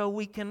so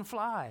we can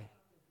fly,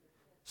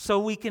 so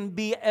we can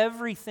be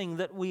everything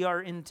that we are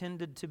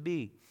intended to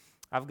be.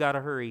 I've got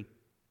to hurry.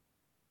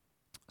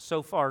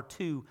 So far,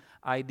 2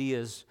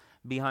 ideas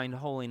behind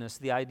holiness: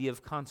 the idea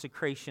of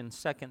consecration,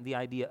 second, the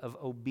idea of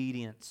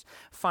obedience.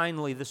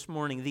 Finally, this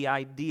morning, the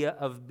idea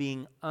of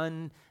being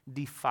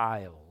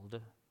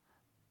undefiled.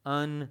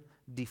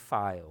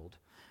 Undefiled.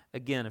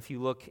 Again, if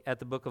you look at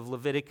the book of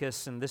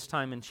Leviticus, and this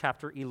time in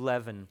chapter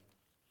 11,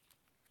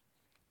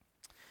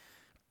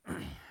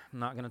 I'm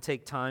not going to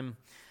take time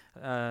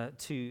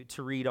to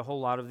read a whole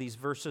lot of these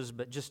verses,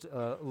 but just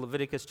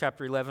Leviticus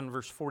chapter 11,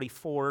 verse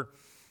 44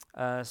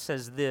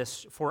 says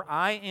this: "For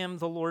I am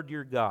the Lord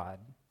your God.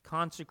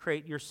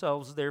 Consecrate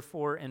yourselves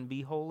therefore and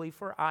be holy,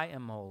 for I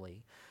am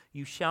holy.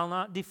 You shall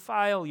not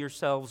defile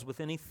yourselves with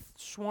any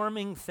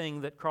swarming thing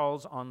that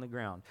crawls on the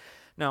ground."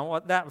 Now,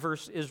 what that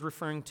verse is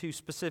referring to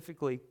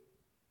specifically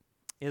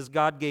is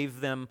God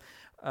gave them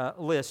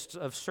lists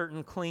of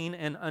certain clean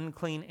and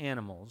unclean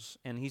animals.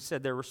 And he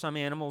said there were some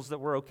animals that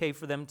were okay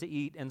for them to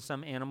eat and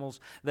some animals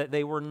that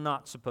they were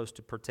not supposed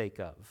to partake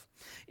of.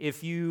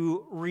 If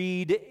you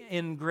read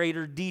in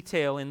greater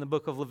detail in the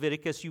book of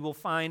Leviticus, you will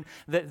find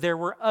that there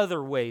were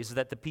other ways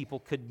that the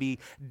people could be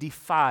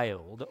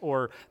defiled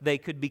or they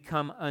could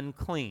become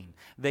unclean.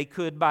 They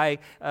could by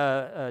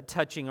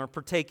touching or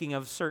partaking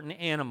of certain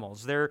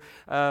animals. Their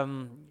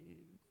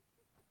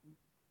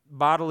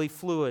bodily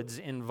fluids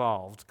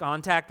involved,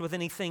 contact with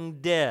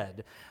anything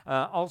dead,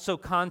 also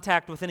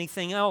contact with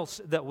anything else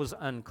that was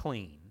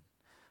unclean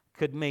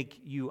could make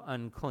you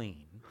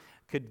unclean,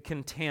 could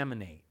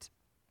contaminate.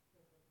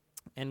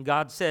 And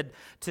God said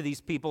to these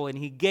people, and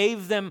he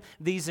gave them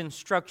these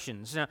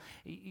instructions. Now,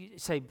 you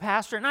say,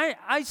 Pastor, and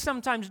I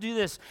sometimes do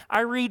this.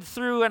 I read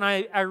through and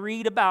I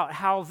read about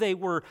how they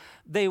were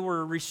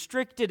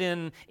restricted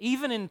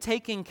even in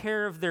taking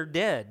care of their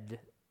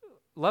dead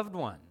loved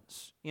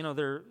ones,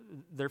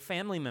 their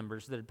family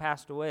members that had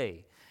passed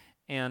away.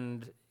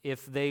 And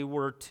if they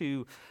were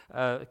to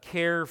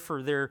care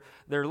for their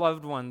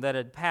loved one that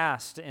had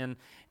passed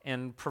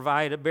and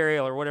provide a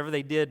burial or whatever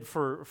they did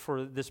for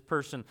this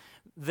person,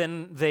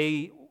 then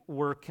they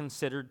were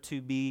considered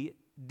to be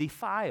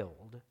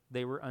defiled.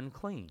 They were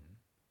unclean.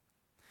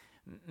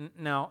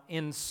 Now,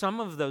 in some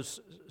of those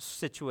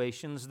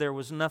situations, there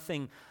was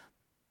nothing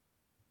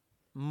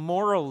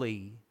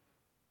morally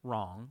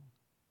wrong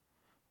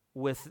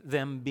with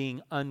them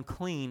being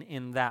unclean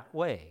in that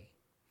way.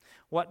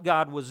 What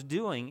God was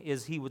doing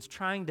is he was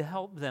trying to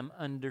help them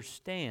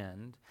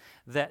understand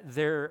that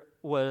there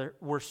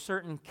were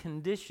certain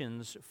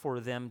conditions for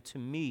them to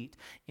meet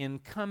in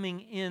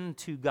coming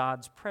into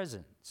God's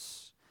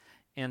presence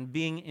and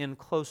being in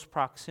close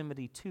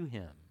proximity to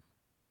him.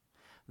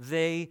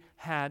 They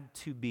had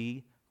to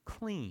be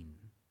clean,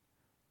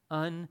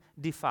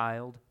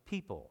 undefiled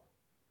people.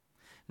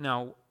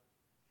 Now,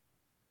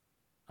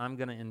 I'm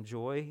going to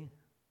enjoy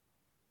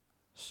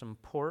some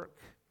pork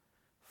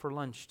for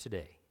lunch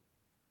today.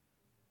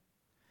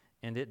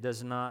 And it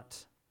does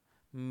not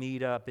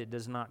meet up, it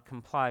does not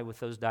comply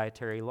with those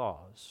dietary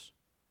laws.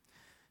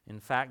 In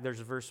fact, there's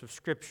a verse of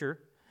Scripture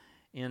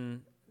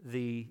in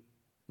the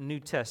New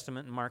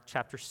Testament, in Mark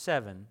chapter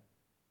 7.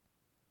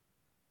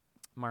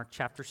 Mark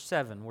chapter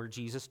 7, where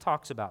Jesus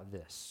talks about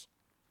this.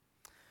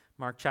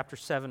 Mark chapter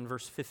 7,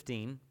 verse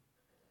 15.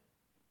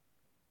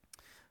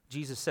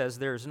 Jesus says,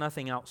 there is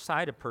nothing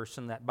outside a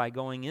person that by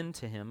going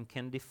into him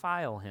can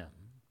defile him.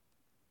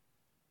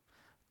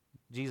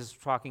 Jesus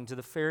was talking to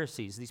the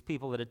Pharisees, these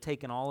people that had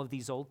taken all of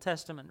these Old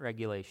Testament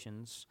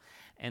regulations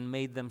and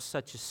made them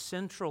such a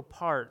central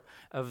part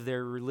of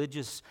their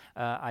religious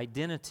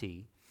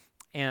identity.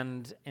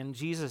 And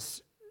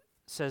Jesus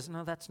says,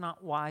 no, that's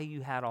not why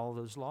you had all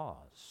those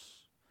laws.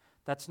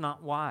 That's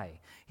not why.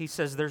 He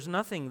says there's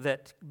nothing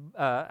that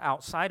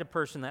outside a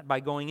person that by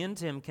going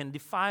into him can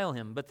defile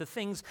him, but the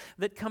things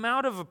that come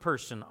out of a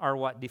person are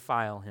what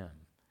defile him.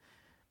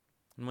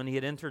 And when he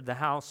had entered the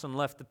house and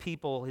left the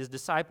people, his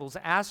disciples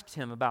asked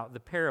him about the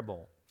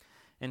parable.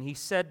 And he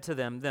said to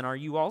them, then are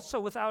you also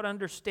without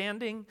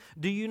understanding?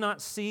 Do you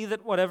not see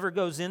that whatever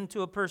goes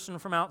into a person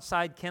from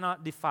outside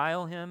cannot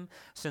defile him,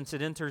 since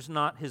it enters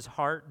not his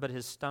heart but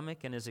his stomach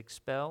and is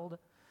expelled?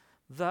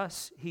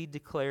 Thus he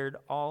declared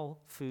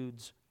all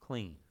foods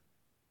clean.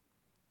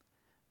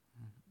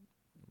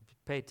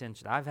 Pay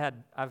attention. I've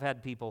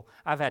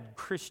had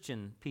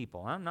Christian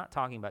people. I'm not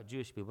talking about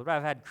Jewish people, but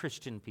I've had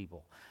Christian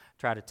people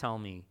try to tell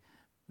me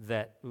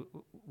that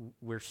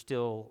we're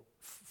still,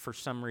 for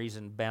some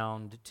reason,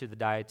 bound to the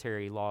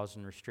dietary laws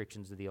and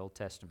restrictions of the Old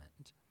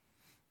Testament.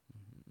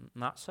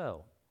 Not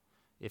so.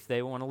 If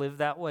they want to live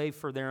that way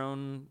for their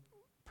own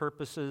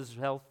purposes,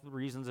 health,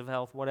 reasons of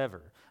health,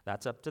 whatever,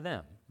 that's up to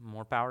them.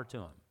 More power to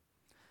them.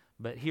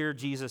 But here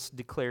Jesus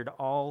declared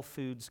all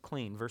foods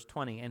clean. Verse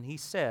 20, and he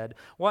said,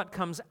 what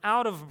comes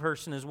out of a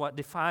person is what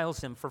defiles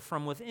him, for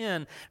from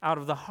within, out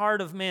of the heart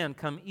of man,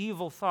 come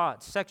evil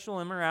thoughts, sexual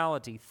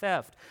immorality,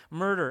 theft,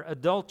 murder,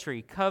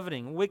 adultery,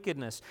 coveting,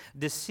 wickedness,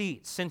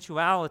 deceit,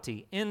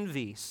 sensuality,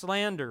 envy,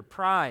 slander,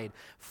 pride,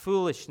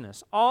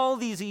 foolishness. All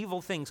these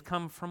evil things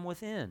come from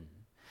within,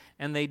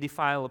 and they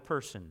defile a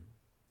person.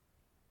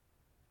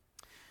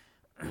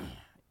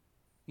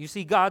 You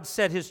see, God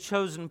set his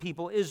chosen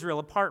people, Israel,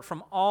 apart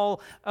from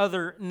all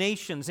other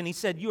nations. And he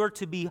said, you are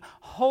to be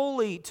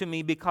holy to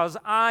me because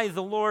I,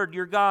 the Lord,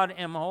 your God,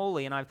 am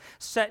holy. And I've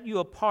set you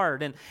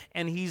apart.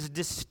 And he's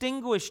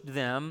distinguished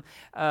them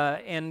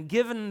and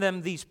given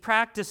them these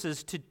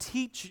practices to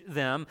teach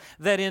them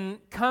that in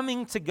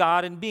coming to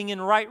God and being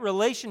in right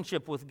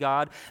relationship with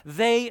God,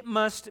 they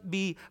must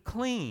be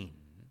clean.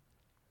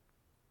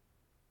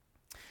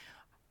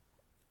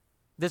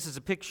 This is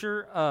a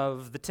picture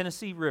of the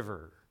Tennessee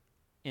River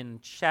in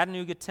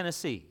Chattanooga,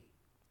 Tennessee.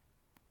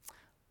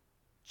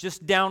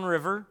 Just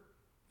downriver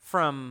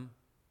from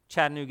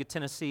Chattanooga,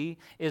 Tennessee,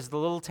 is the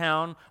little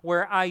town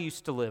where I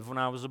used to live when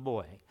I was a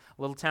boy,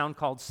 a little town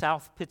called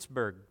South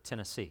Pittsburgh,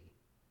 Tennessee.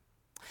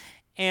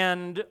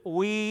 And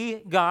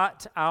we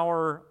got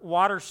our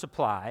water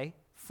supply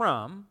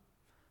from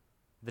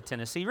The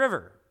Tennessee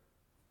River.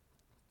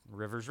 The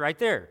river's right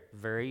there.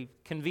 Very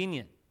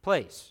convenient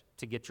place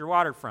to get your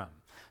water from.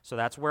 So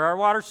that's where our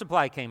water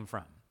supply came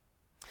from.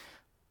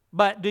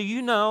 But do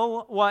you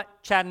know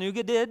what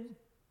Chattanooga did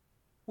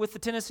with the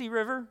Tennessee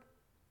River?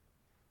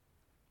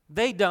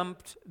 They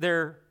dumped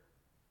their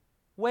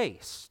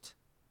waste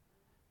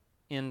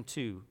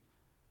into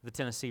the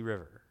Tennessee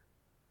River.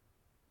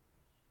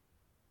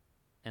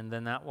 And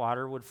then that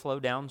water would flow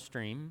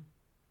downstream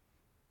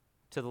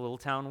to the little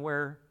town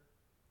where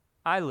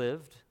I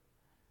lived,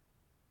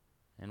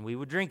 and we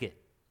would drink it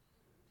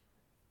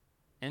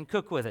and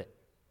cook with it.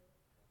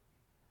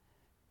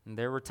 And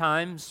there were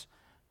times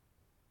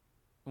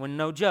when,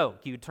 no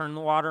joke, you would turn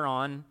the water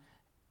on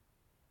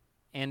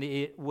and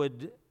it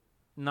would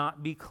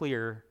not be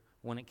clear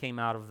when it came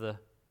out of the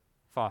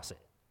faucet.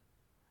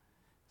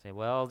 Say,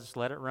 well, just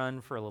let it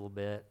run for a little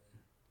bit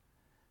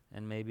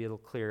and maybe it'll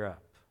clear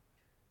up.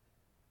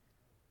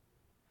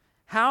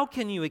 How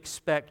can you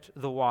expect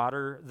the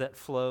water that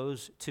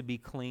flows to be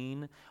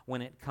clean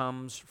when it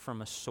comes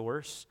from a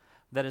source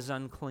that is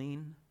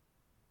unclean?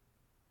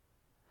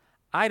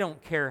 I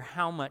don't care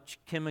how much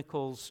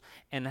chemicals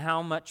and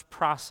how much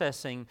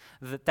processing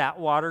that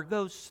water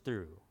goes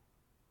through.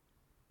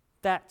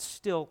 That's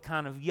still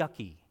kind of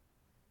yucky.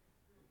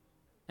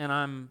 And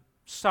I'm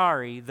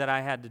sorry that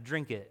I had to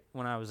drink it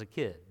when I was a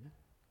kid.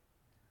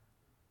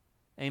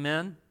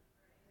 Amen?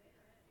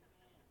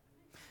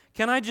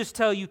 Can I just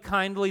tell you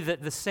kindly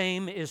that the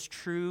same is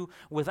true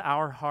with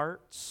our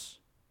hearts?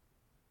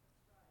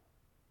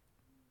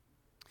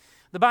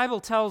 The Bible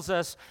tells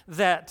us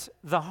that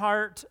the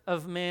heart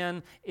of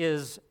man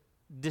is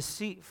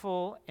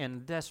deceitful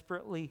and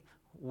desperately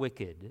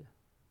wicked.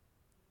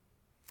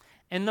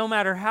 And no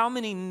matter how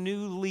many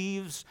new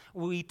leaves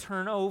we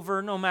turn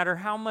over, no matter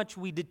how much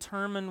we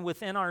determine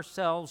within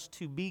ourselves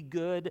to be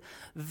good,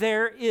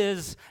 there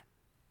is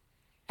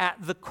at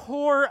the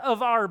core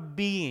of our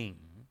being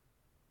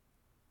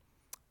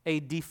a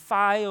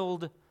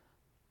defiled,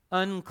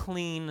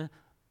 unclean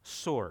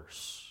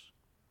source.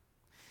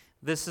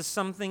 This is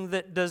something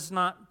that does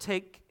not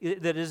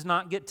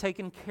get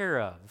taken care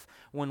of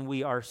when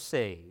we are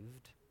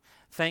saved.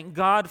 Thank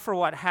God for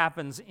what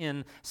happens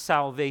in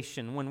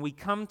salvation. When we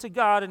come to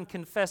God and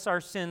confess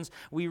our sins,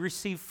 we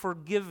receive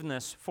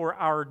forgiveness for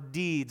our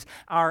deeds,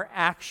 our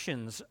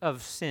actions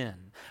of sin.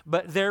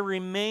 But there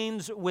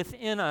remains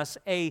within us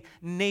a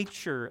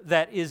nature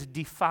that is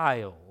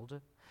defiled,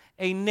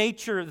 a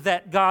nature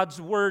that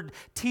God's Word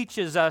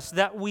teaches us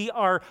that we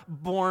are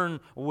born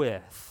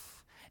with.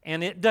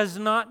 And it does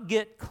not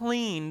get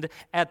cleaned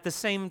at the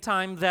same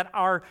time that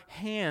our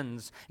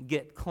hands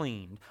get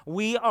cleaned.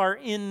 We are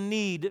in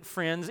need,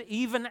 friends,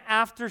 even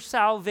after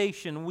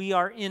salvation, we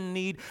are in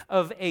need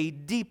of a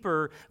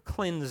deeper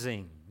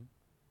cleansing.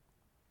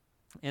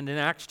 And in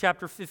Acts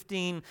chapter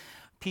 15,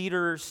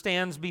 Peter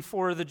stands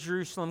before the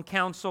Jerusalem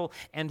council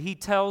and he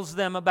tells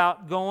them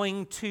about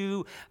going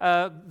to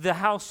the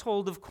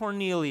household of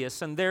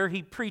Cornelius, and there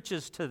he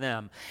preaches to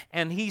them.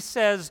 And he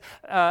says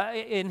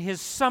in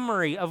his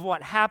summary of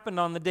what happened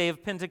on the day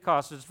of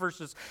Pentecost, it's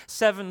verses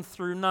 7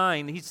 through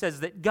 9, he says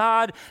that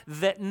God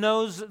that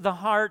knows the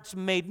hearts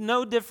made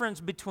no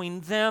difference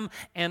between them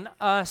and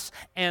us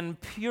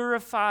and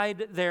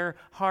purified their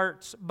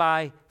hearts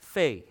by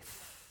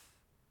faith.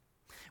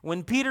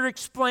 When Peter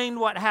explained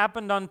what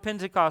happened on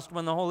Pentecost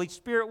when the Holy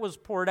Spirit was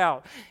poured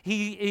out,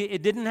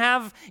 it didn't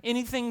have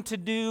anything to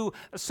do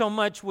so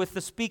much with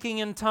the speaking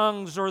in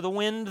tongues or the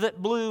wind that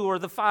blew or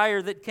the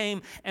fire that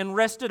came and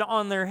rested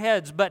on their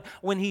heads. But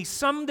when he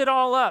summed it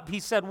all up, he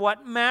said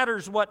what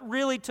matters, what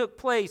really took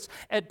place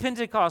at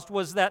Pentecost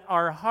was that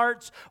our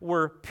hearts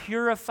were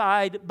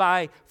purified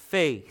by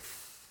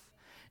faith.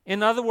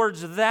 In other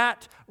words,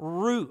 that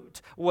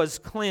root was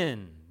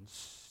cleansed.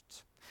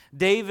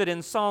 David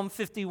in Psalm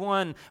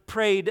 51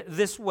 prayed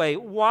this way,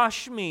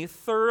 "Wash me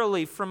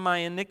thoroughly from my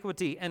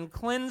iniquity and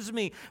cleanse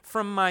me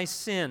from my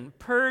sin.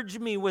 Purge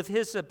me with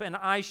hyssop and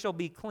I shall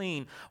be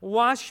clean.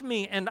 Wash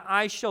me and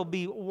I shall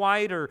be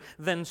whiter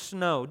than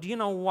snow." Do you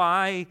know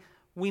why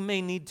we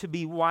may need to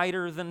be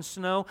whiter than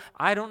snow?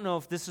 I don't know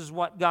if this is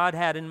what God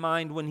had in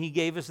mind when he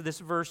gave us this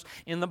verse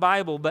in the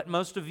Bible, but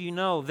most of you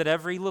know that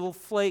every little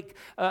flake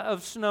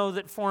of snow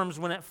that forms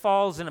when it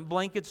falls and it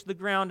blankets the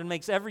ground and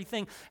makes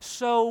everything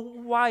so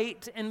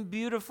white and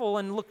beautiful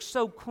and looks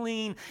so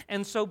clean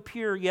and so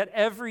pure, yet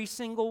every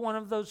single one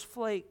of those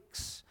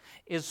flakes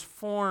is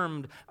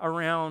formed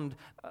around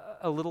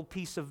a little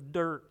piece of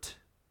dirt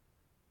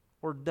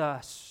or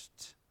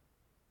dust.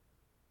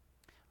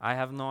 I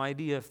have no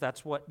idea if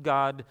that's what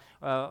God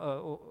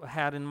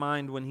had in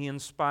mind when he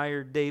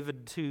inspired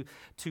David to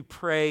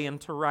pray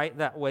and to write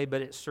that way,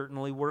 but it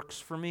certainly works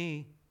for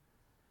me.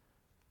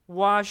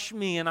 Wash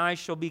me and I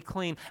shall be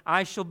clean.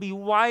 I shall be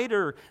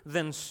whiter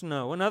than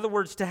snow. In other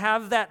words, to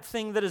have that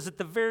thing that is at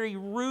the very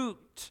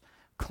root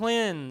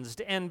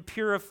cleansed and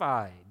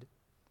purified.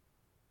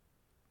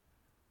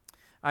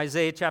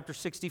 Isaiah chapter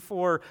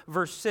 64,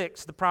 verse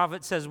 6, the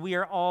prophet says, "We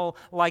are all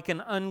like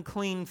an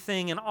unclean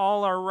thing, and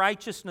all our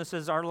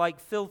righteousnesses are like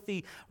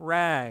filthy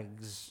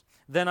rags.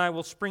 Then I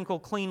will sprinkle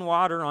clean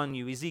water on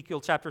you,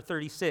 Ezekiel chapter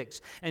 36,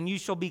 and you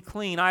shall be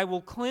clean. I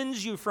will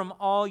cleanse you from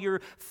all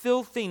your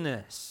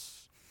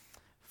filthiness.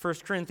 1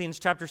 Corinthians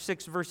chapter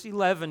 6, verse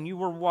 11, you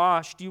were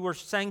washed, you were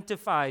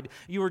sanctified,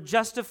 you were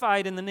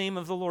justified in the name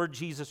of the Lord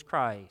Jesus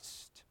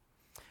Christ.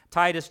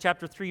 Titus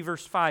chapter 3,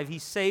 verse 5, He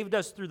saved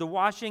us through the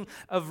washing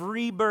of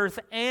rebirth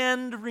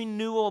and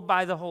renewal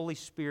by the Holy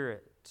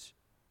Spirit.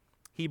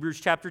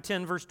 Hebrews chapter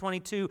 10, verse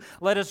 22,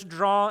 let us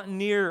draw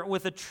near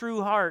with a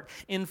true heart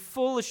in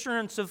full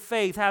assurance of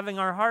faith, having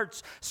our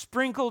hearts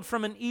sprinkled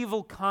from an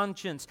evil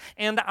conscience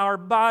and our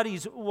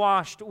bodies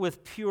washed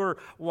with pure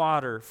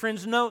water.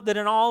 Friends, note that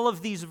in all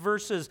of these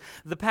verses,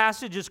 the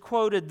passage is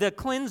quoted, the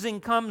cleansing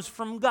comes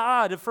from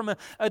God, from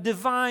a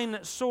divine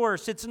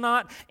source. It's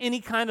not any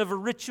kind of a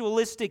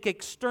ritualistic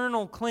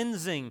external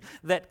cleansing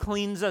that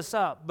cleans us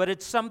up, but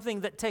it's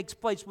something that takes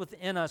place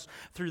within us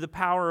through the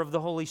power of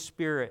the Holy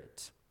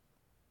Spirit.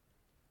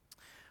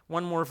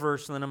 One more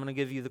verse, and then I'm going to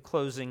give you the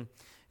closing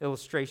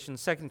illustration.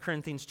 2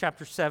 Corinthians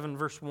chapter 7,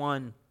 verse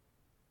 1.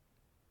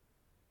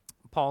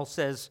 Paul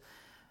says,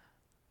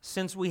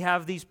 since we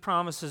have these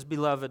promises,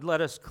 beloved,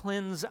 let us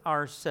cleanse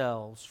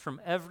ourselves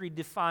from every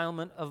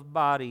defilement of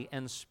body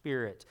and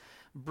spirit,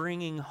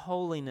 bringing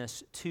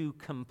holiness to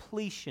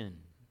completion.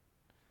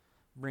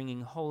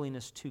 Bringing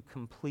holiness to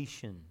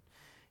completion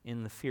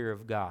in the fear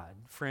of God.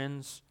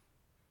 Friends,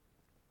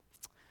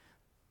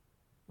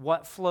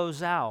 what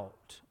flows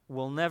out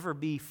will never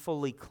be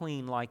fully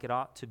clean like it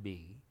ought to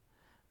be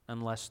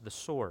unless the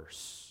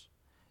source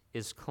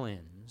is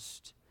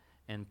cleansed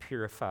and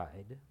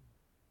purified.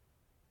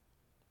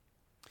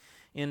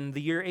 In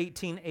the year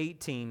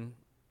 1818,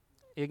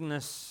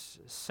 Ignaz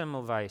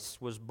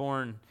Semmelweis was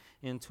born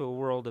into a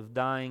world of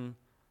dying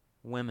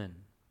women.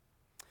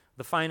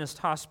 The finest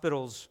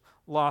hospitals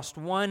lost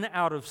 1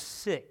 out of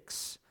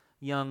 6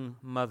 young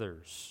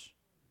mothers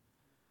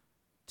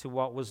to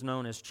what was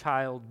known as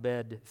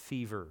childbed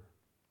fever.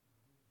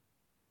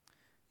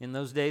 In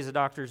those days, a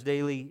doctor's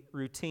daily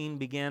routine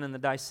began in the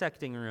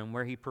dissecting room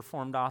where he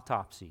performed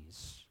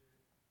autopsies.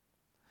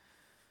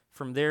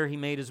 From there, he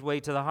made his way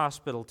to the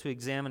hospital to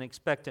examine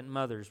expectant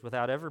mothers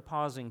without ever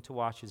pausing to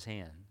wash his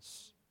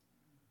hands.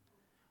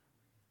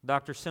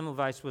 Dr.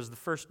 Semmelweis was the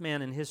first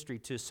man in history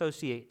to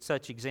associate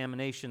such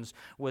examinations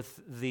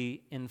with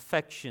the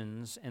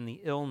infections and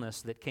the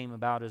illness that came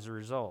about as a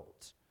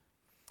result.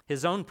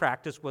 His own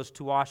practice was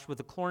to wash with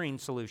a chlorine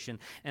solution,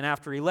 and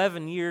after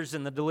 11 years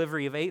in the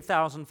delivery of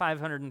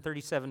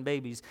 8,537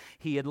 babies,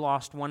 he had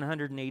lost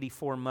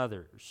 184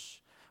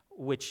 mothers,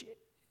 which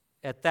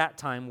at that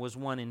time was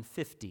 1 in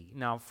 50.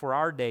 Now, for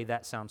our day,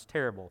 that sounds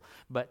terrible,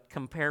 but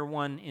compare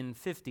 1 in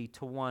 50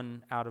 to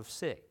 1 out of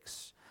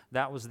 6.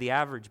 That was the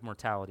average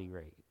mortality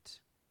rate.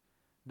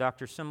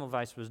 Dr.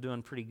 Semmelweis was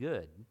doing pretty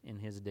good in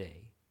his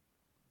day.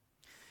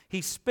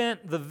 He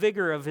spent the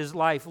vigor of his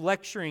life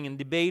lecturing and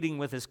debating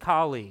with his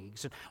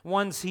colleagues.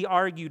 Once he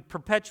argued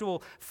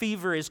perpetual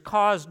fever is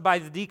caused by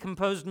the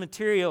decomposed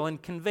material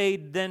and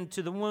conveyed then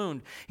to the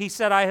wound. He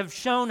said, I have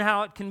shown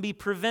how it can be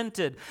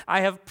prevented.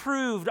 I have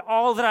proved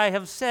all that I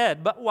have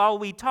said. But while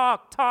we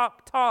talk,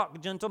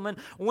 gentlemen,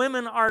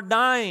 women are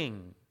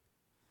dying.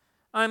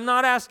 I'm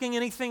not asking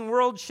anything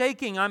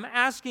world-shaking. I'm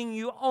asking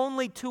you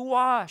only to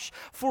wash.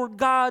 For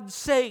God's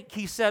sake,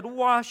 he said,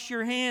 wash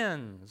your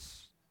hands.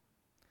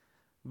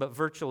 But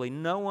virtually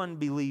no one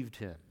believed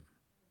him.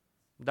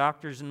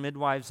 Doctors and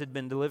midwives had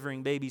been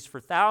delivering babies for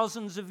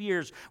thousands of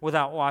years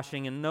without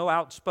washing, and no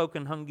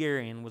outspoken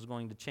Hungarian was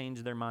going to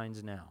change their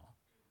minds now.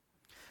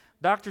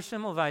 Dr.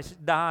 Semmelweis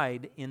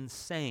died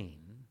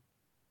insane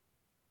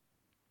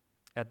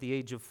at the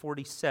age of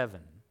 47.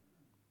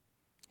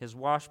 His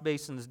wash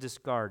basins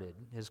discarded,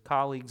 his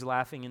colleagues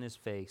laughing in his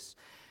face,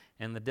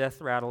 and the death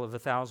rattle of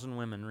 1,000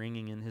 women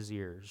ringing in his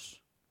ears.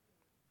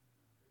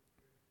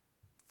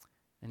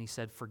 And he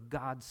said, for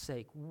God's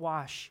sake,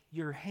 wash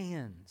your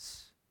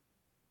hands.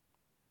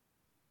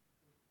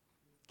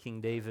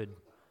 King David,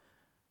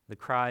 the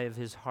cry of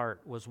his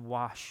heart was,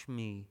 wash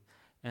me,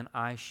 and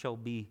I shall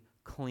be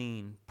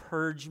clean.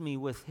 Purge me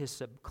with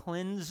hyssop.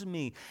 Cleanse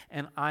me,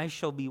 and I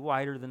shall be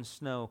whiter than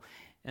snow.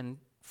 And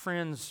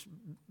friends,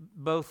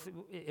 both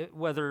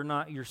whether or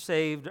not you're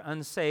saved,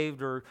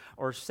 unsaved, or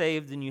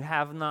saved and you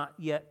have not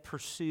yet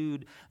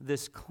pursued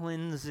this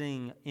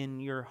cleansing in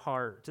your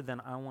heart,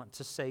 then I want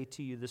to say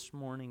to you this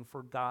morning,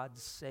 for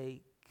God's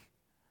sake,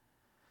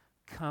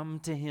 come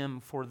to Him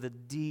for the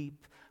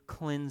deep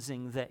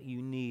cleansing that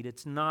you need.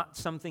 It's not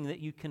something that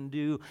you can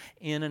do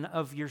in and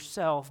of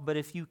yourself, but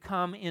if you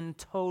come in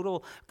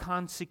total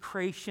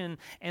consecration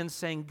and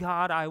saying,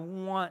 God, I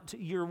want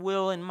your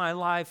will in my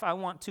life. I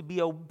want to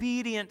be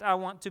obedient. I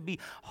want to be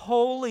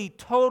wholly,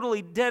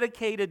 totally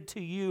dedicated to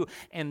you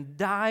and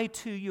die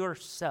to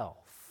yourself.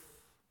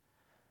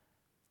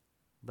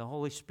 The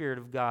Holy Spirit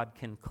of God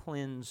can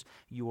cleanse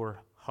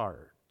your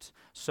heart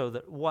so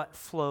that what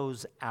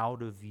flows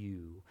out of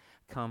you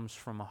comes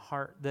from a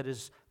heart that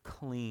is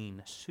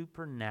clean,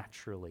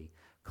 supernaturally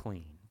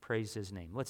clean. Praise His name. Let's